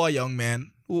 4 young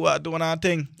men who are doing our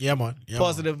thing. Yeah, man. Yeah,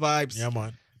 Positive vibes. Man. Yeah,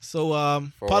 man. So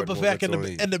Forward Paul Perfect in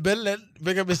movement only. the building.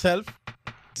 Big up yourself.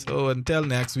 so until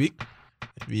next week,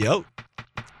 we out.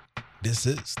 This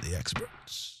is the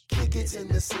Experts. Kick it in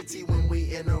the city when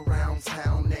we in around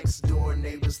town. Next door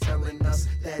neighbors telling us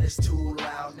that it's too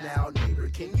loud. Now neighbor,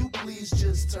 can you please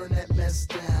just turn that mess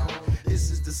down?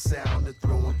 This is the sound of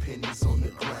throwing pennies on the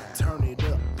ground. Turn it